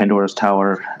playing Pandora's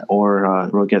Tower or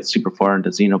really get super far into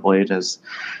Xenoblade, as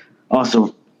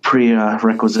also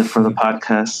prerequisite for the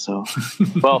podcast. So,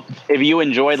 well, if you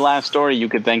enjoyed Last Story, you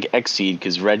could thank Xseed,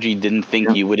 because Reggie didn't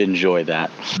think you would enjoy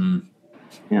that.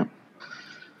 Yeah.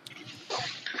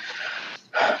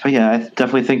 But yeah, I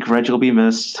definitely think Reggie will be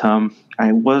missed.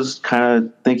 I was kind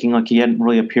of thinking he hadn't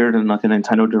really appeared in a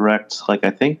Nintendo Direct. I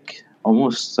think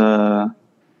almost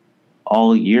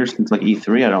all year since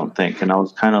E3, I don't think. And I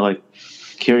was kind of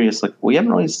curious, we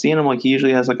haven't really seen him. He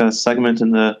usually has a segment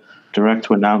in the Direct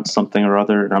to announce something or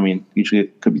other. I mean, usually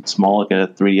it could be small, like a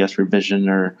 3DS revision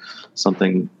or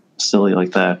something silly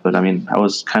like that. But I mean, I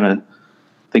was kind of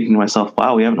thinking to myself,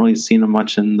 wow, we haven't really seen him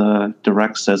much in the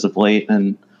Directs as of late,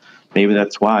 and maybe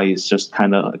that's why he's just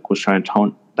kind of was trying to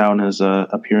tone down his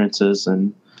appearances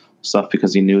and stuff,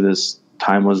 because he knew this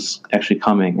time was actually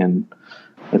coming. And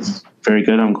it's very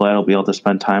good. I'm glad he'll be able to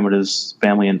spend time with his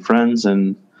family and friends,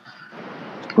 and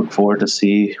look forward to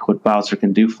see what Bowser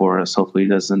can do for us. Hopefully he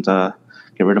doesn't get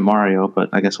rid of Mario, but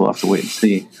I guess we'll have to wait and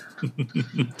see.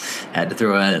 Had to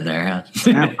throw it in there, huh?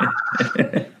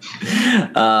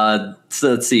 Yeah.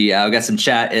 So let's see. We got some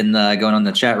chat going on in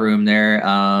the chat room there.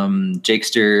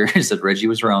 Jakester said Reggie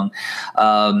was wrong.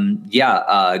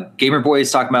 Gamer Boy is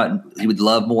talking about he would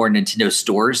love more Nintendo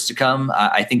stores to come.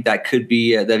 I think that could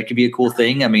be a cool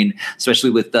thing. I mean,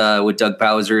 especially with Doug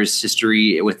Bowser's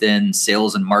history within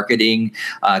sales and marketing,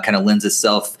 kind of lends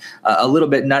itself a little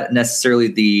bit, not necessarily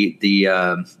the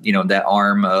that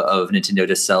arm of Nintendo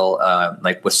to sell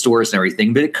like with stores and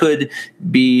everything, but it could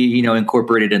be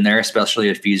incorporated in there, especially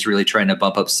if he's really trying to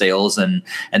bump up sales and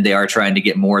they are trying to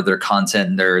get more of their content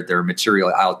and their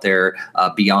material out there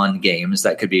beyond games.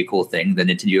 That could be a cool thing. The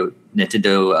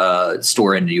Nintendo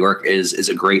store in New York is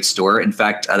a great store. In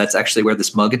fact, that's actually where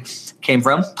this mug came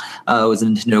from. It was a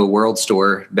Nintendo World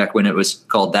store back when it was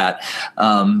called that.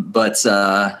 And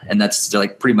that's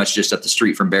like pretty much just up the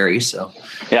street from Barrie. So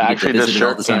yeah, actually this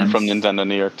shirt came from Nintendo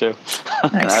New York too.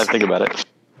 Nice. I think about it.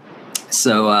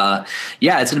 So,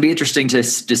 it's going to be interesting to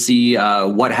see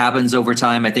what happens over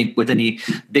time. I think with any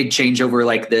big changeover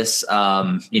like this,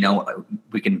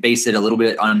 we can base it a little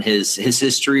bit on his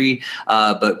history,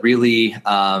 but really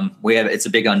it's a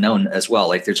big unknown as well.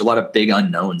 Like there's a lot of big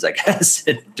unknowns, I guess,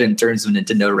 in terms of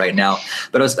Nintendo right now.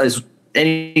 But as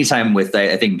anytime with,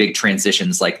 I think, big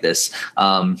transitions like this,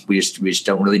 we just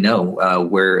don't really know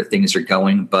where things are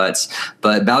going. But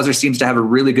Bowser seems to have a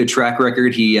really good track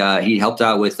record. He helped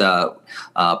out with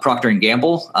Procter &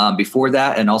 Gamble before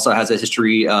that, and also has a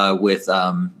history with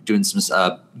doing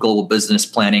some global business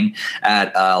planning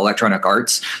at Electronic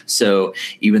Arts. So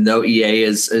even though EA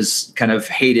is kind of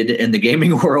hated in the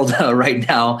gaming world right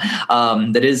now,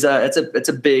 it's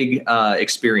a big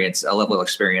experience, a level of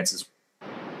experience as well,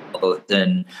 both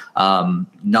in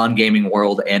non-gaming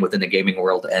world and within the gaming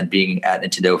world, and being at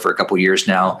Nintendo for a couple of years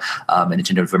now, and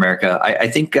Nintendo of America. I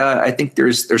think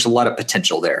there's a lot of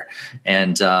potential there,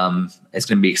 and it's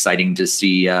going to be exciting to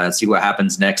see what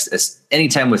happens next.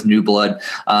 Anytime with new blood,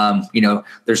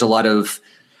 there's a lot of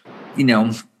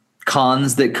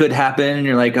cons that could happen, and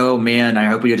you're like, oh man, I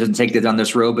hope he doesn't take it down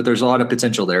this road, but there's a lot of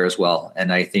potential there as well.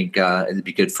 And I think it'd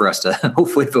be good for us to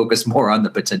hopefully focus more on the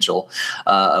potential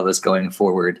of us going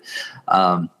forward.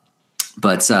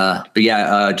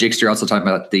 Jakester also talking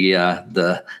about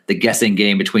the guessing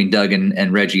game between Doug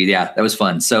and Reggie. Yeah, that was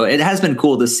fun. So it has been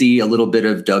cool to see a little bit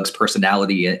of Doug's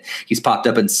personality. He's popped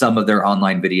up in some of their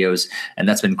online videos, and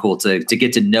that's been cool to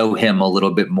get to know him a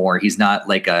little bit more. He's not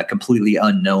like a completely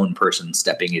unknown person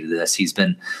stepping into this. He's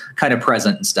been kind of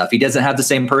present and stuff. He doesn't have the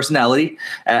same personality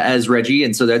as Reggie,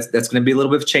 and so that's going to be a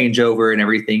little bit of changeover and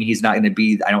everything. He's not going to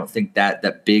be, I don't think,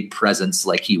 that big presence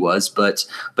like he was, but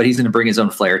he's going to bring his own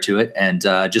flair to it. And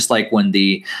just like when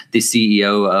the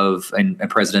CEO of and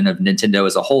president of Nintendo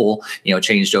as a whole,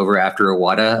 changed over after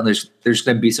Iwata, there's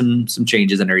going to be some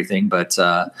changes and everything, but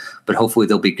hopefully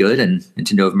they'll be good, and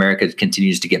Nintendo of America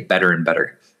continues to get better and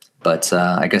better. But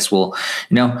I guess we'll,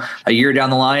 a year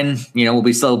down the line, we'll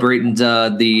be celebrating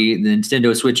the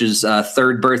Nintendo Switch's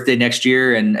third birthday next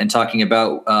year, and talking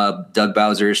about Doug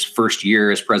Bowser's first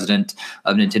year as president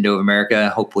of Nintendo of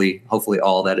America. Hopefully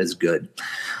all that is good.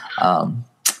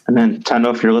 And then,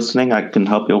 Nintendo, if you're listening, I can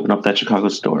help you open up that Chicago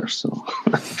store. So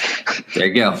There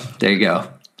you go.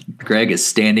 Greg is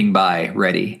standing by,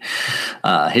 ready.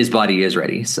 His body is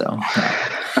ready. So,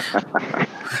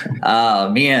 oh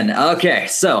man. Okay.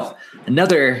 So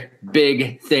another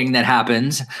big thing that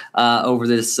happened over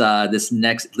this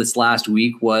last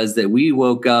week was that we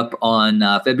woke up on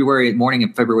morning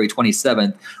of February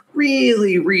 27th,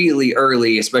 really, really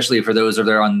early, especially for those that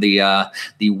are on the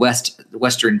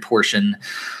western portion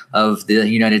of the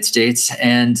United States,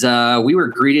 and we were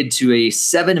greeted to a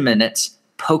 7-minute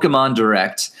Pokemon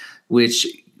Direct, which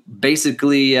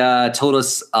basically told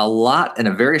us a lot in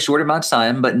a very short amount of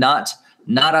time, but not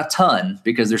a ton,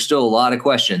 because there's still a lot of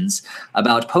questions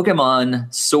about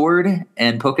Pokemon Sword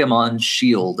and Pokemon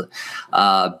Shield.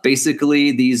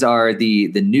 Basically, these are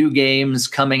the new games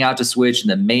coming out to Switch in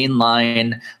the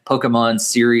mainline Pokemon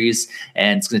series,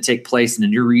 and it's going to take place in a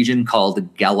new region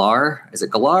called Galar. Is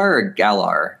it Galar or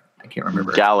Galar? I can't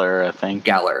remember. Galar, I think.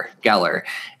 Galar.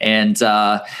 And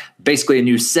basically a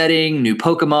new setting, new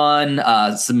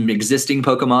Pokemon. Some existing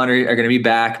Pokemon are going to be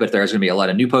back, but there's going to be a lot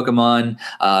of new Pokemon.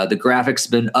 The graphics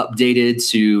have been updated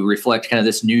to reflect kind of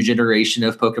this new generation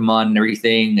of Pokemon and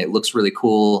everything. It looks really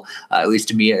cool. At least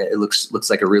to me, it looks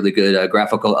like a really good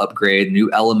graphical upgrade.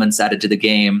 New elements added to the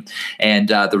game. And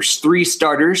there's 3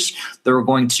 starters that we're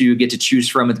going to get to choose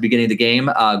from at the beginning of the game.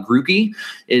 Grookey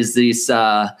is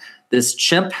this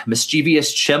chimp,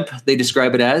 mischievous chimp, they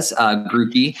describe it as,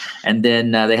 Grookey. And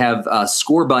then they have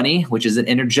Scorbunny, which is an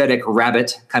energetic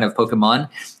rabbit kind of Pokemon.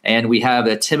 And we have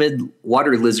a timid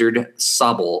water lizard,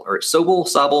 Sobble.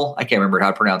 I can't remember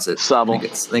how to pronounce it. Sobble. I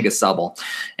think it's Sobble.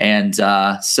 And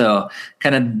so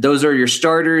kind of those are your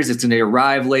starters. It's going to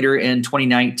arrive later in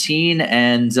 2019.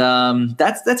 And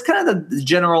that's kind of the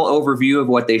general overview of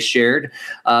what they shared.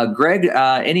 Greg,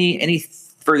 any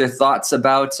further thoughts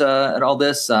about all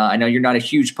this? I know you're not a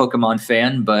huge Pokemon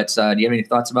fan, but do you have any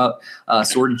thoughts about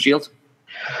Sword and Shield?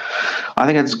 I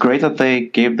think it's great that they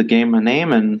gave the game a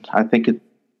name, and I think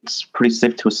it's pretty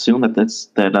safe to assume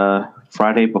that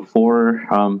Friday before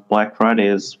Black Friday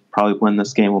is probably when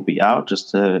this game will be out,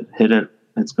 just to hit it.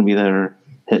 It's going to be their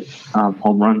hit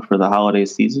home run for the holiday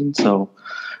season. So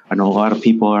I know a lot of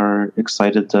people are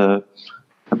excited to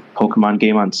have a Pokemon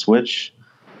game on Switch.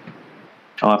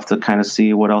 I'll have to kind of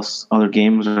see what else other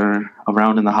games are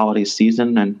around in the holiday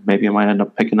season, and maybe I might end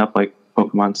up picking up like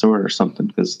Pokemon Sword or something,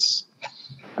 because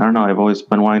I don't know, I've always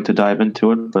been wanting to dive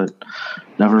into it, but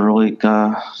never really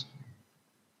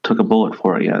took a bullet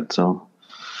for it yet. So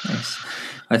nice.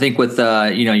 I think with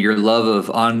your love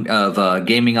of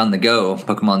gaming on the go,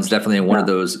 Pokemon's definitely one of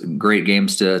those great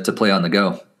games to play on the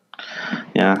go.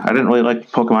 Yeah, I didn't really like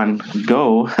Pokemon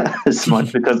Go as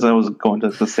much because I was going to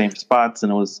the same spots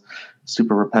and it was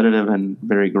super repetitive and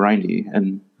very grindy,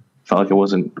 and felt like it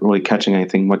wasn't really catching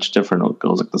anything much different. It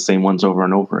was like the same ones over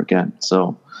and over again.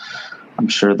 So I'm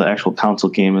sure the actual console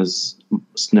game is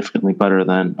significantly better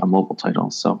than a mobile title.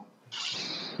 So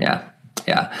yeah.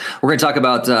 We're going to talk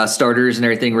about starters and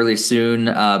everything really soon,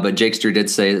 but Jakester did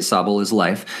say that Sobble is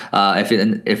life.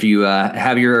 If you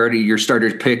have your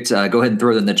starters picked, go ahead and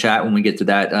throw them in the chat when we get to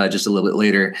that just a little bit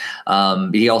later.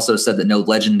 He also said that no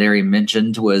legendary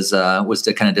mentioned was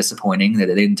kind of disappointing, that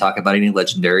they didn't talk about any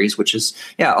legendaries, which is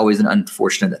always an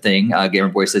unfortunate thing.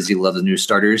 Gamerboy says he loves the new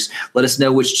starters. Let us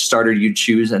know which starter you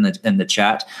choose in the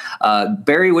chat.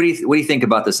 Barry, what do you think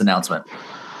about this announcement?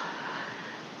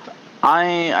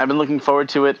 I've been looking forward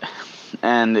to it,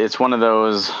 and it's one of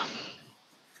those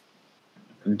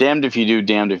damned if you do,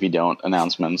 damned if you don't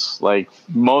announcements. Like,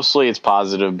 mostly it's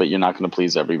positive, but you're not going to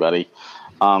please everybody.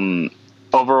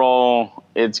 Overall,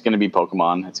 it's going to be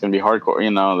Pokemon. It's going to be hardcore,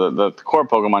 the core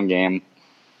Pokemon game,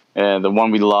 the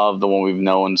one we love, the one we've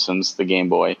known since the Game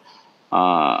Boy,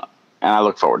 and I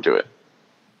look forward to it.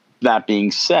 That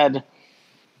being said,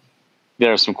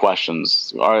 there are some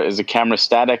questions. Is the camera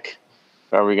static?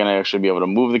 Are we going to actually be able to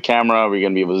move the camera? Are we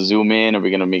going to be able to zoom in? Are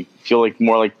we going to feel like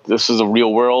more like this is a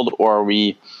real world? Or are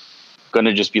we going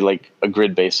to just be like a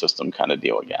grid-based system kind of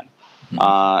deal again?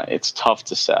 Mm-hmm. It's tough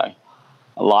to say.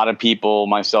 A lot of people,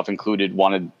 myself included,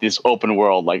 wanted this open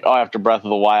world, like, after Breath of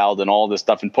the Wild and all this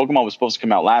stuff. And Pokemon was supposed to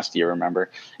come out last year, remember?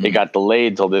 Mm-hmm. It got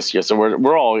delayed till this year. So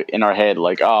we're all in our head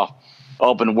like,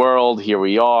 open world, here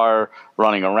we are,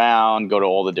 running around, go to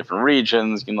all the different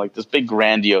regions, like this big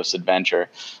grandiose adventure.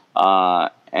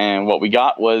 And what we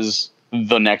got was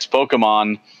the next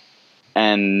Pokemon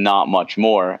and not much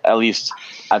more, at least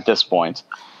at this point,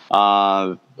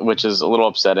 which is a little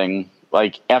upsetting.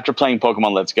 Like, after playing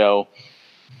Pokemon Let's Go,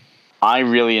 I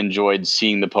really enjoyed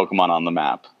seeing the Pokemon on the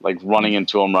map, like running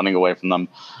into them, running away from them,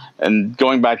 and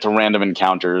going back to random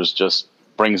encounters just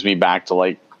brings me back to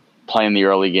like playing the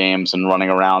early games and running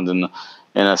around in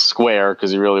a square,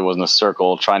 because it really wasn't a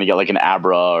circle, trying to get like an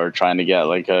Abra or trying to get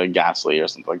like a Ghastly or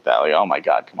something like that. Like, oh my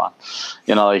God, come on.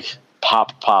 Like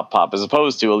pop, as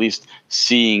opposed to at least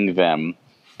seeing them.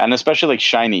 And especially like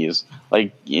shinies,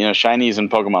 like, shinies in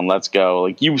Pokemon Let's Go,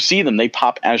 like you see them, they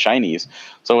pop as shinies.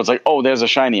 So it's like, oh, there's a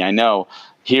shiny, I know.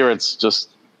 Here it's just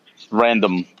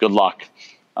random, good luck.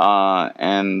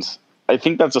 And I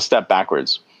think that's a step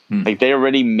backwards. Like, they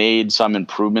already made some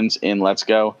improvements in Let's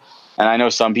Go. And I know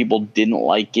some people didn't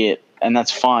like it, and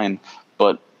that's fine.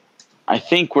 But I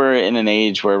think we're in an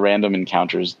age where random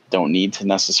encounters don't need to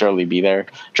necessarily be there.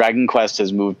 Dragon Quest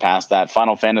has moved past that.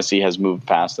 Final Fantasy has moved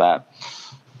past that.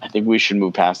 I think we should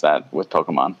move past that with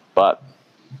Pokemon. But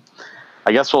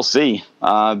I guess we'll see.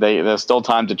 There's still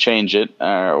time to change it,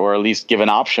 or at least give an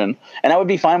option. And I would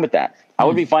be fine with that. I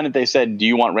would be fine if they said, do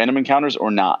you want random encounters or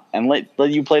not? And let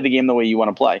you play the game the way you want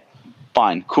to play.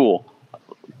 Fine, cool.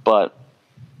 But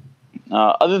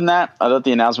Other than that, I thought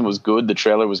the announcement was good. The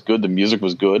trailer was good. The music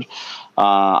was good.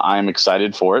 I'm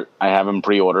excited for it. I have them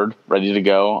pre-ordered, ready to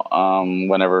go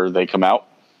whenever they come out.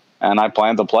 And I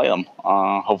plan to play them,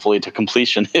 hopefully to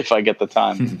completion if I get the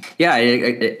time. Yeah,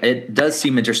 it does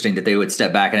seem interesting that they would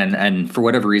step back, and for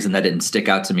whatever reason that didn't stick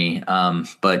out to me.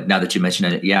 But now that you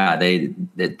mention it, yeah,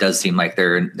 it does seem like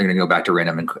they're going to go back to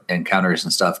random encounters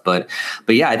and stuff. But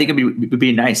yeah, I think it would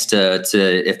be nice to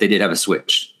if they did have a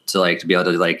switch. To be able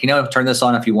to turn this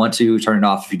on if you want to, turn it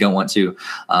off if you don't want to.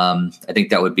 I think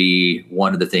that would be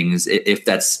one of the things, if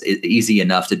that's easy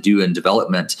enough to do in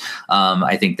development.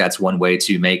 I think that's one way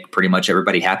to make pretty much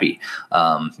everybody happy.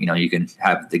 You can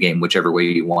have the game whichever way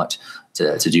you want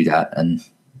to do that, and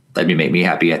that'd make me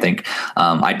happy. I think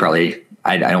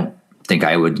I don't think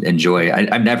I would enjoy.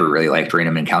 I've never really liked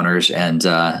random encounters, and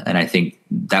I think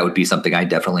that would be something I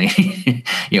definitely,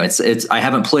 it's I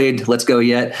haven't played Let's Go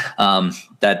yet.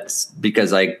 That's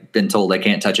because I've been told I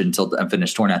can't touch it until I'm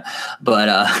finished Torna.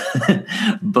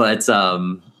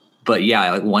 But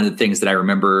yeah, one of the things that I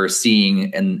remember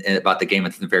seeing about the game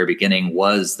at the very beginning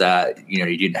was that you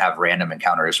didn't have random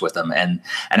encounters with them, and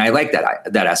I like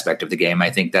that aspect of the game.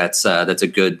 I think that's a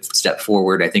good step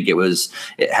forward. I think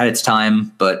it had its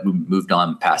time, but we moved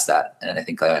on past that, and I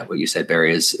think what you said,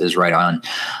 Barry, is right on.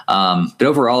 But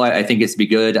overall, I think it's be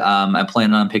good. I'm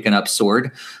planning on picking up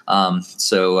Sword,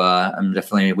 so I'm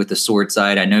definitely with the Sword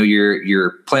side. I know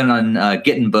you're planning on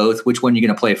getting both. Which one are you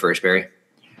going to play first, Barry?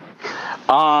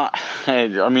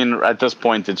 I mean, at this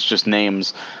point, it's just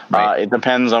names. Right. It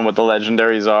depends on what the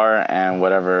legendaries are and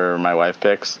whatever my wife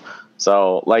picks.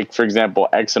 So, for example,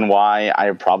 X and Y,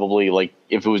 I probably,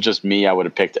 if it was just me, I would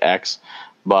have picked X.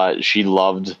 But she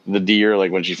loved the deer,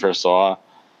 when she first saw it.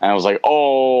 And I was like,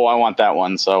 oh, I want that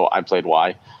one. So I played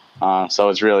Y. So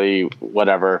it's really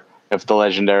whatever. If the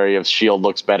legendary of Shield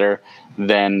looks better,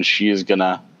 then she is going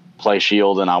to play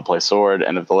Shield and I'll play Sword.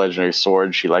 And if the legendary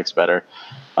Sword she likes better,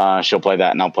 she'll play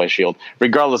that and I'll play Shield.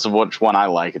 Regardless of which one I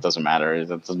like, it doesn't matter.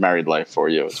 It's a married life for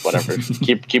you. It's whatever.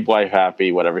 keep wife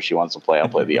happy. Whatever she wants to play, I'll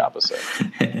play the opposite.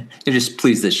 You're just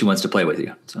pleased that she wants to play with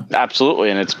you. So.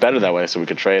 Absolutely, and it's better that way, so we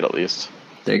could trade at least.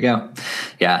 There you go.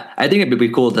 Yeah, I think it'd be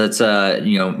cool. That's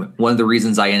one of the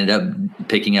reasons I ended up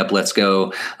picking up Let's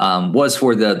Go was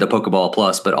for the Pokeball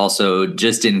Plus, but also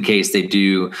just in case they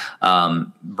do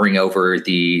bring over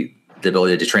the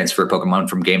ability to transfer Pokemon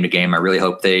from game to game. I really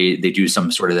hope they do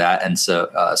some sort of that, and so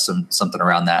something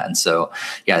around that. And so,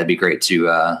 yeah, it'd be great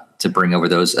to bring over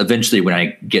those eventually when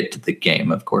I get to the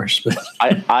game, of course.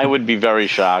 I would be very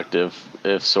shocked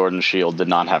if Sword and Shield did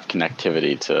not have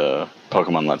connectivity to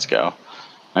Pokemon Let's Go.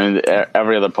 I mean,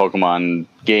 every other Pokemon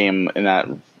game in that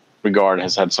regard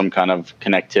has had some kind of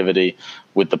connectivity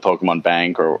with the Pokemon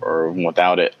Bank or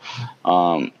without it.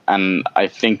 And I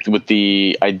think with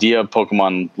the idea of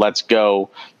Pokemon Let's Go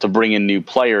to bring in new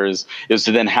players is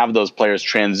to then have those players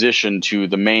transition to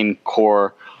the main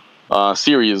core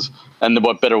series. And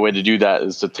what better way to do that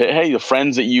is to the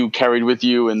friends that you carried with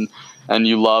you and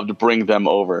you loved, bring them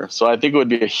over. So I think it would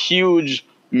be a huge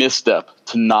misstep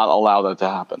to not allow that to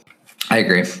happen. I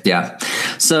agree. Yeah.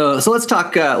 So let's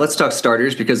talk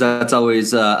starters, because that's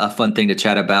always a fun thing to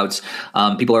chat about.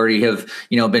 People already have,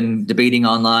 been debating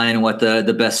online what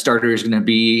the best starter is going to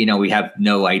be. We have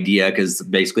no idea, because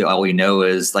basically all we know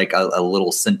is a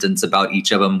little sentence about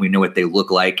each of them. We know what they look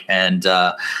like, and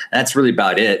that's really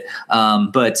about it.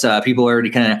 But people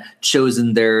already kind of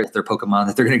chosen their Pokemon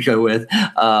that they're going to go with.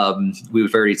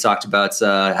 We've already talked about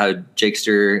how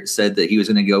Jakester said that he was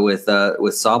going to go with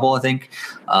Sobble, I think.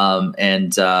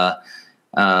 And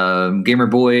Gamer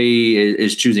Boy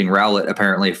is choosing Rowlet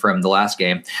apparently from the last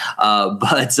game.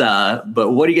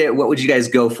 But what would you guys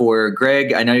go for?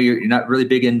 Greg, I know you're not really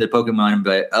big into Pokemon,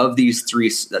 but of these three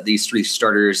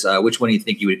starters, which one do you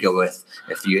think you would go with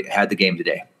if you had the game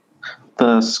today?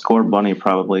 The Scorbunny,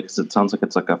 probably, because it sounds like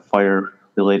it's a fire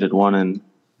related one, and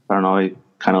I don't know, I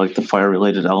kind of like the fire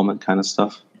related element kind of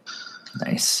stuff.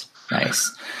 Nice.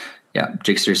 Yeah,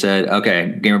 Jigster said,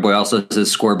 okay. Gamer Boy also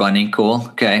says Scorbunny. Cool.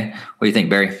 Okay. What do you think,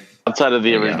 Barry? Outside of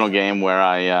the original game where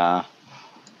I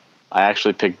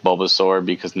actually picked Bulbasaur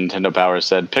because Nintendo Power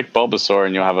said, pick Bulbasaur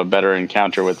and you'll have a better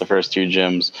encounter with the first two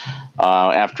gyms.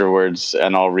 Afterwards,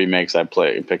 and all remakes I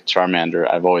picked Charmander.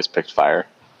 I've always picked Fire.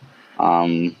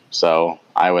 So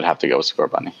I would have to go with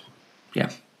Scorbunny. Yeah.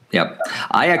 Yep.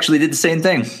 I actually did the same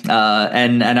thing.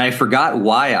 And I forgot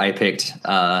why I picked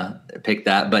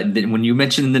that. But then when you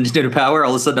mentioned the Nintendo Power,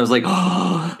 all of a sudden I was like,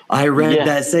 oh, I read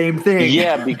that same thing.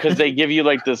 Yeah, because they give you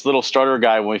this little starter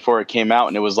guide before it came out.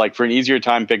 And it was for an easier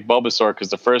time, pick Bulbasaur, because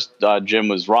the first gym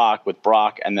was Rock with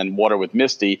Brock and then Water with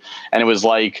Misty. And it was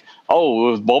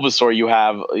oh, with Bulbasaur, you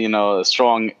have, a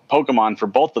strong Pokemon for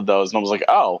both of those. And I was like,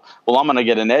 oh, well, I'm going to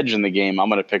get an edge in the game. I'm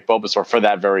going to pick Bulbasaur for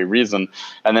that very reason.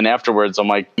 And then afterwards, I'm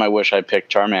like, I wish I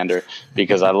picked Charmander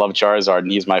because I love Charizard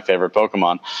and he's my favorite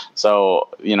Pokemon. So,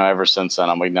 ever since then,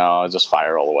 I'm like, no, I'll just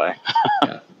fire all the way.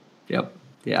 Yeah. Yep.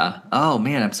 Yeah. Oh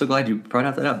man, I'm so glad you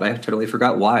brought that up. I totally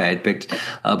forgot why I picked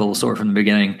Bulbasaur from the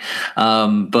beginning.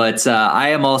 But I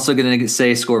am also going to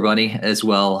say Scorbunny as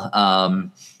well,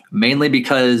 mainly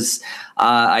because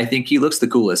I think he looks the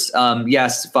coolest.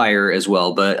 Yes, Fire as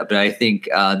well, but I think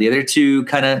the other two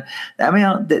kind of. I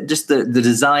mean, just the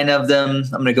design of them.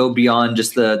 I'm going to go beyond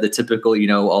just the typical,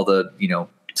 all the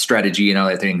strategy and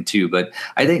everything too, but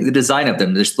I think the design of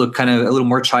them just look kind of a little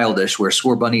more childish, where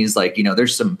Scorbunny is like,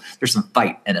 there's some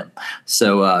fight in him.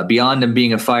 So beyond him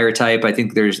being a fire type, I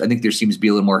think there seems to be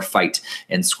a little more fight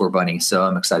in Scorbunny. So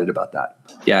I'm excited about that.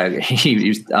 Yeah,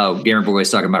 Gamer Boy was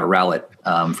talking about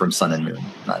Rowlet from Sun and Moon,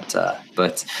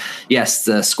 but yes,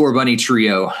 the Scorbunny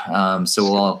trio. So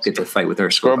we'll all get to fight with our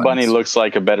Scorbunny. Looks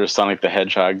like a better Sonic the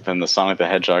Hedgehog than the Sonic the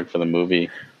Hedgehog for the movie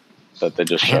that they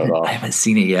just showed off. I haven't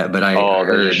seen it yet, but they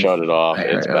just showed it off.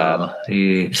 It's bad.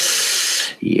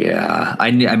 Yeah,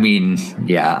 I knew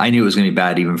it was going to be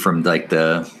bad even from like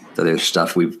the other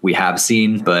stuff we have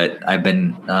seen. But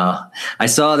I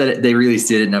saw that they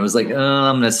released it, and I was like,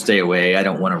 I'm going to stay away. I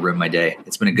don't want to ruin my day.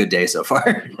 It's been a good day so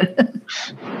far.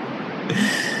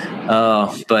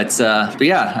 But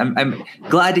yeah, I'm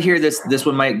glad to hear this. This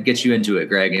one might get you into it,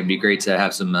 Greg. It'd be great to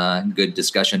have some good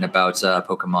discussion about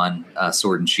Pokemon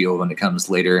Sword and Shield when it comes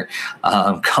later.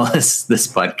 Call us this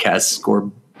podcast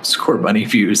Scorbunny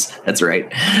Views. That's right.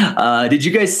 Did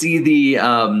you guys see the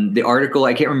article?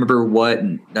 I can't remember what.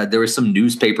 There was some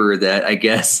newspaper that I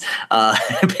guess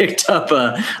picked up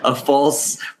a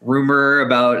false rumor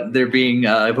about there being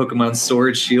a Pokemon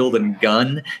Sword, Shield, and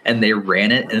Gun, and they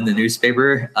ran it in the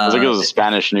newspaper. I think it was a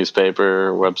Spanish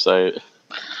newspaper website.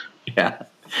 Yeah,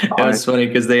 it was funny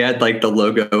because they had like the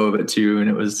logo of it too, and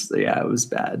it was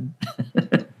bad.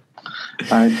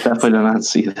 I definitely did not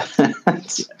see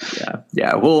that.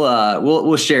 Yeah.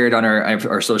 We'll share it on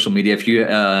our social media.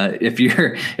 If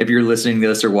you're listening to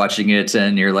this or watching it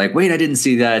and you're like, wait, I didn't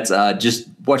see that. Just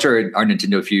watch our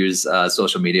Nintendo Fuse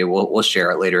social media. We'll share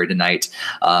it later tonight.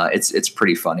 It's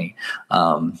pretty funny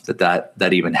that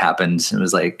even happened. It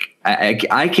was like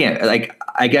I can't like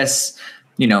I guess.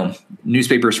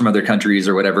 Newspapers from other countries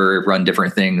or whatever run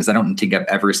different things. I don't think I've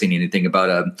ever seen anything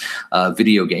about a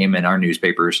video game in our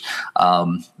newspapers.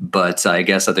 But I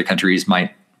guess other countries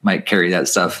might carry that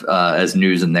stuff as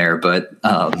news in there. But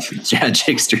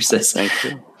Jakester says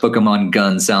Pokemon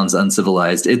Gun sounds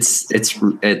uncivilized. It's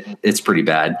pretty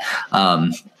bad.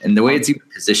 And the way it's even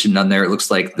positioned on there, it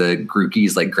looks like the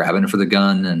Grookey's like grabbing for the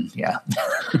gun, and yeah.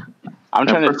 I'm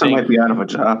trying to think. Might be out of a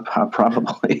job,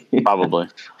 probably. Probably.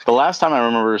 The last time I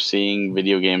remember seeing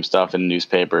video game stuff in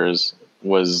newspapers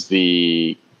was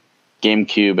the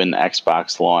GameCube and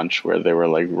Xbox launch, where they were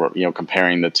like,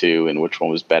 comparing the two and which one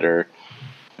was better.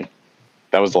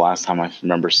 That was the last time I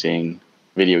remember seeing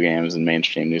video games in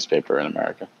mainstream newspaper in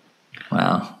America.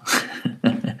 Wow.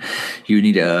 You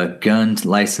need a gun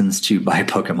license to buy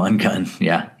Pokemon Gun.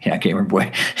 Yeah, Gamer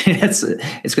Boy. It's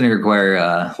going to require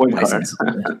a license.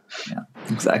 Yeah,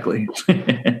 exactly.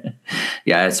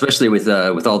 Yeah, especially with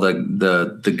all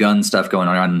the gun stuff going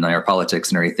on in our politics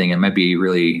and everything, it might be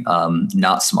really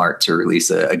not smart to release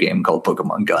a game called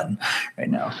Pokemon Gun right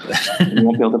now. You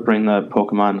won't be able to bring the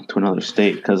Pokemon to another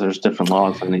state because there's different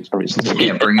laws in each state. You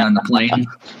can't bring it on the plane.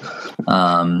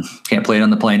 Can't play it on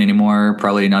the plane anymore.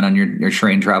 Probably not on your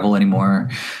train travel anymore.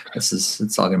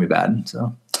 It's all gonna be bad.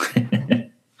 So.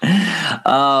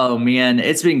 Oh man,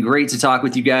 it's been great to talk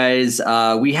with you guys.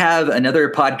 We have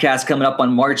another podcast coming up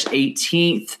on March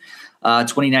 18th,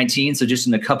 2019. So just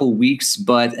in a couple weeks.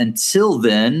 But until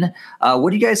then,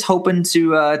 what are you guys hoping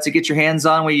to get your hands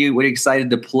on? What are you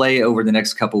excited to play over the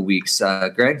next couple weeks,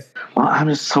 Greg? Well, I'm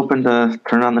just hoping to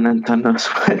turn on the Nintendo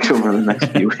Switch over the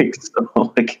next few weeks.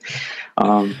 So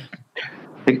I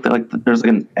think that there's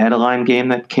an Adeline game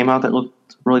that came out that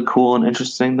looked really cool and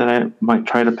interesting that I might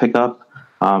try to pick up.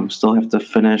 Still have to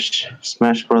finish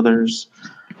Smash Brothers.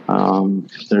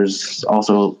 There's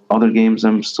also other games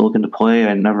I'm still looking to play.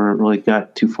 I never really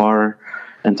got too far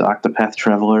into Octopath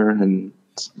Traveler, and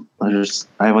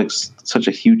I have such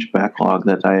a huge backlog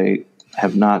that I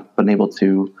have not been able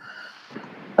to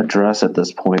address at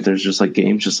this point. There's just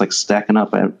games just stacking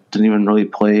up. I didn't even really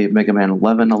play Mega Man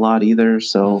 11 a lot either,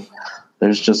 so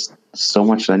there's just so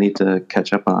much I need to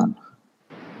catch up on.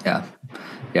 Yeah.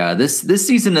 Yeah, this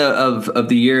season of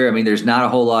the year, I mean, there's not a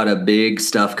whole lot of big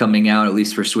stuff coming out, at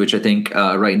least for Switch, I think,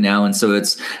 right now, and so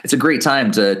it's a great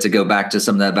time to go back to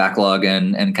some of that backlog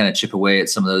and kind of chip away at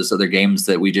some of those other games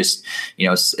that we just,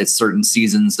 it's certain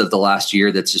seasons of the last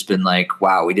year that's just been like,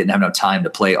 wow, we didn't have no time to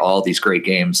play all these great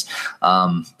games.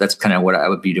 That's kind of what I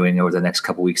would be doing over the next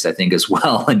couple weeks, I think, as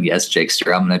well. And yes,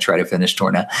 Jakester, I'm going to try to finish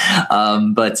Torna.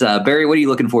 But Barry, what are you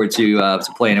looking forward to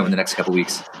playing over the next couple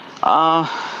weeks?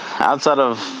 Outside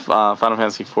of Final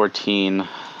Fantasy 14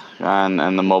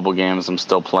 and the mobile games I'm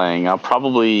still playing,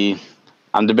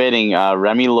 I'm debating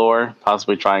Remy Lore,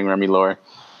 possibly trying Remy Lore.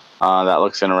 That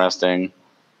looks interesting.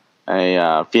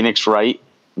 Phoenix Wright,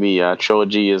 the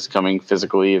trilogy is coming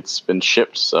physically. It's been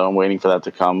shipped, so I'm waiting for that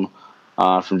to come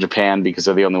from Japan because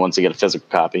they're the only ones to get a physical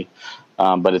copy.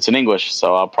 But it's in English,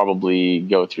 so I'll probably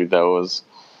go through those.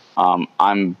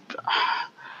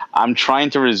 I'm trying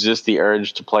to resist the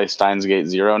urge to play Steins Gate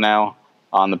Zero now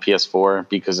on the PS4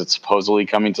 because it's supposedly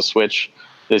coming to Switch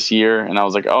this year. And I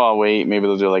was like, oh, I'll wait. Maybe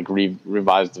they'll do like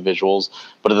revise the visuals.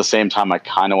 But at the same time, I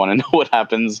kind of want to know what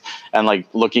happens. And like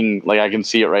looking, like I can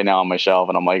see it right now on my shelf.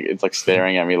 And I'm like, it's like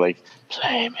staring at me like,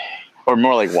 play me. Or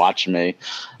more like watch me.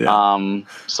 Yeah.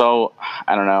 So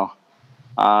I don't know.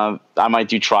 I might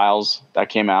do Trials. That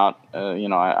came out.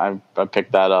 I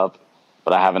picked that up.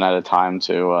 But I haven't had a time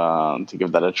to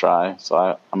give that a try,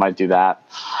 so I might do that.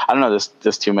 I don't know.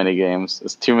 There's too many games.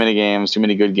 There's too many games, too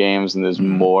many good games, and there's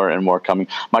more and more coming.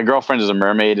 My Girlfriend is a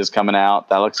Mermaid is coming out.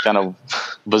 That looks kind of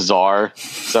bizarre.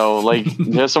 So like,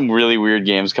 there's some really weird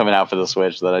games coming out for the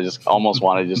Switch that I just almost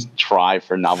want to just try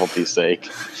for novelty's sake.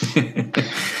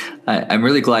 I'm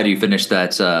really glad you finished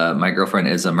that. My Girlfriend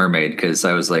is a Mermaid, because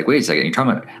I was like, wait a second, you're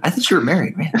talking about? I thought you were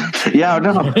married, man. Yeah,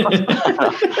 no.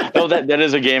 No, that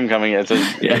is a game coming. It's in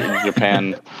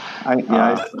Japan.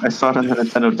 I saw it on the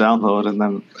Nintendo download, and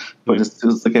then it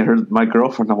was like I heard My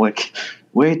Girlfriend. I'm like,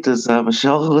 wait, does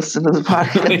Michelle listen to the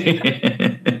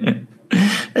podcast?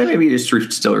 And maybe he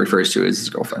just still refers to it as his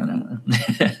girlfriend.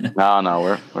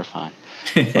 No, we're fine.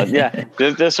 But yeah,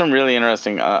 there's some really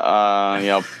interesting,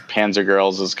 Panzer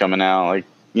Girls is coming out. Like,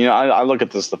 I look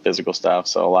at the physical stuff,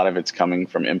 so a lot of it's coming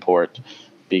from import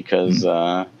because,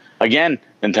 again,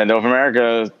 Nintendo of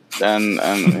America and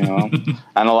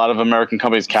and a lot of American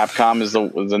companies. Capcom is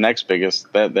the next biggest.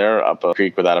 They're up a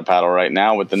creek without a paddle right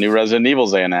now with the new Resident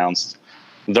Evils they announced.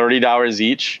 $30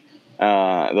 each.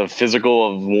 The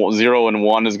physical of 0 and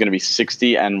 1 is going to be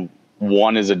 $60, and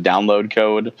 1 is a download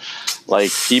code.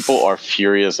 Like, people are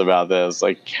furious about this.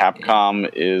 Like, Capcom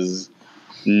is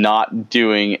not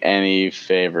doing any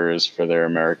favors for their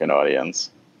American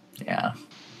audience. Yeah.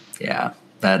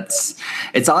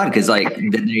 It's odd because like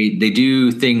they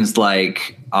do things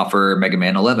like offer Mega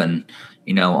Man 11,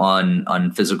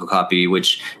 on physical copy,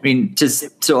 which, I mean,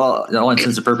 to all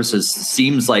intents and purposes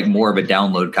seems like more of a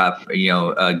download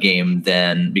game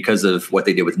than, because of what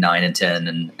they did with 9 and 10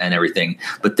 and everything.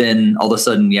 But then all of a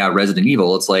sudden, Resident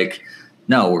Evil, it's like,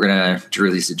 no, we're gonna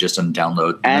release it just on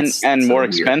download, and more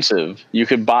expensive. You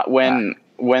could buy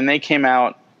when they came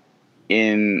out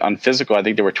on physical. I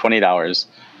think they were $20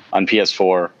 on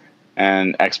PS4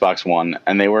 and Xbox One,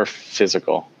 and they were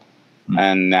physical,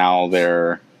 and now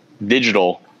they're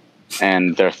digital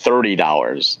and they're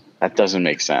 $30. That doesn't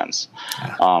make sense.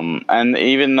 And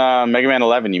even Mega Man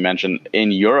 11 you mentioned,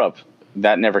 in Europe,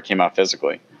 that never came out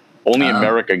physically. Only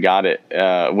America got it,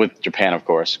 with Japan, of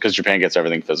course, because Japan gets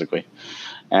everything physically.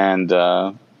 And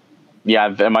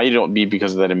it might be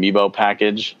because of that Amiibo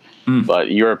package,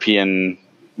 but European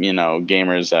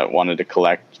gamers that wanted to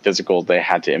collect physical, they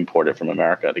had to import it from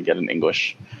America to get an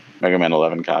English Mega Man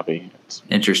 11 copy. It's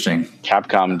interesting.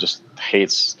 Capcom just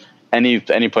hates any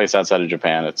place outside of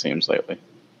Japan, it seems, lately.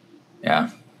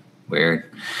 Yeah, weird.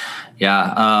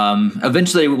 Yeah.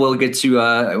 Eventually we'll get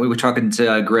to, we were talking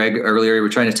to Greg earlier. We were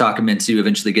trying to talk him into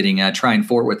eventually getting Trine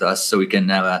 4 with us, so we can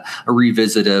have a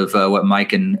revisit of what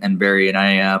Mike and Barry and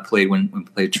I played when we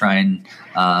played Trine,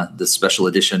 the special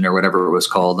edition or whatever it was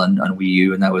called on Wii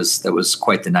U. And that was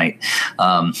quite the night.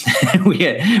 We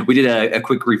did a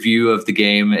quick review of the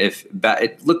game.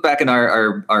 Look back in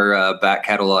our back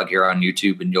catalog here on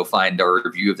YouTube, and you'll find our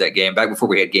review of that game back before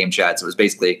we had game chats. It was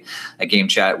basically a game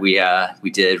chat we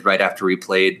did right after we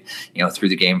played, through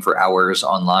the game for hours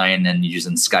online and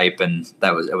using Skype, and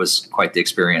it was quite the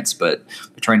experience. But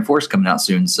Trine 4 is coming out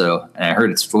soon, so, and I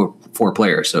heard it's four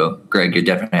player. So Greg, you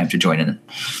definitely have to join in it.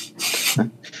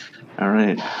 All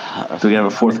right. Do we have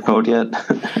a fourth code yet?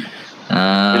 We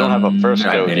don't have a first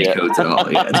code yet. Codes at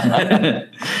all yet.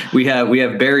 we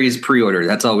have Barry's pre-order.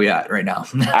 That's all we got right now.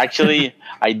 Actually,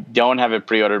 I don't have it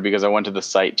pre-ordered because I went to the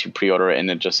site to pre-order it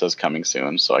and it just says coming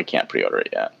soon, so I can't pre-order it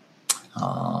yet.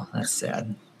 Oh, that's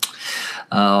sad.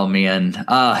 Oh, man.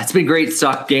 It's been great to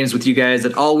talk games with you guys.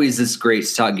 It always is great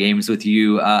to talk games with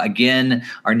you. Again,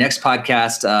 our next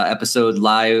podcast episode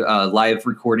live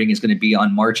recording is going to be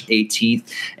on March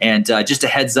 18th. And just a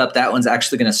heads up, that one's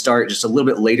actually going to start just a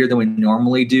little bit later than we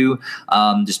normally do,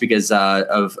 just because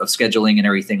of scheduling and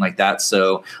everything like that.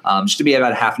 So just to be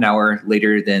about a half an hour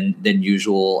later than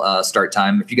usual start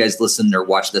time. If you guys listen or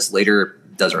watch this later,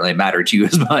 doesn't really matter to you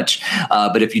as much.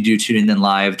 But if you do tune in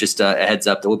live, just a heads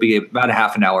up, that will be about a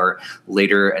half an hour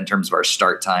later in terms of our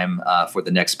start time for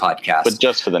the next podcast. But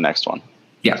just for the next one.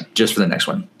 Yeah, just for the next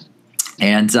one.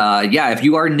 And if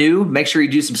you are new, make sure you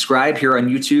do subscribe here on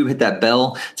YouTube. Hit that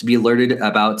bell to be alerted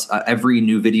about every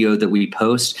new video that we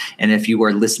post. And if you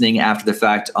are listening after the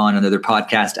fact on another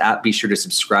podcast app, be sure to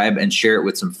subscribe and share it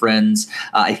with some friends.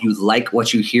 If you like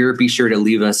what you hear, be sure to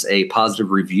leave us a positive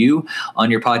review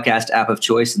on your podcast app of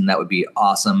choice, and that would be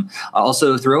awesome.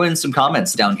 Also, throw in some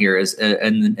comments down here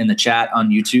in the chat on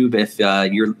YouTube if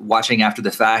you're watching after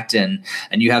the fact and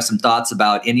you have some thoughts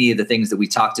about any of the things that we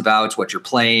talked about, what you're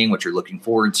playing, what you're looking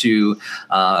forward to,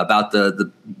 about the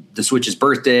Switch's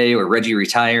birthday or Reggie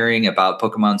retiring, about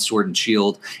Pokemon Sword and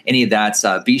Shield, any of that.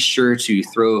 Be sure to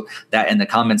throw that in the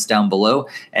comments down below,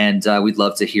 and we'd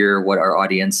love to hear what our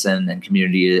audience and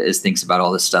community thinks about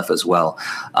all this stuff as well.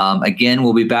 Again,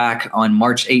 we'll be back on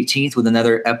March 18th with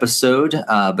another episode,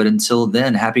 but until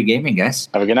then, happy gaming, guys.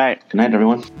 Have a good night. Good night,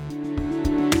 everyone.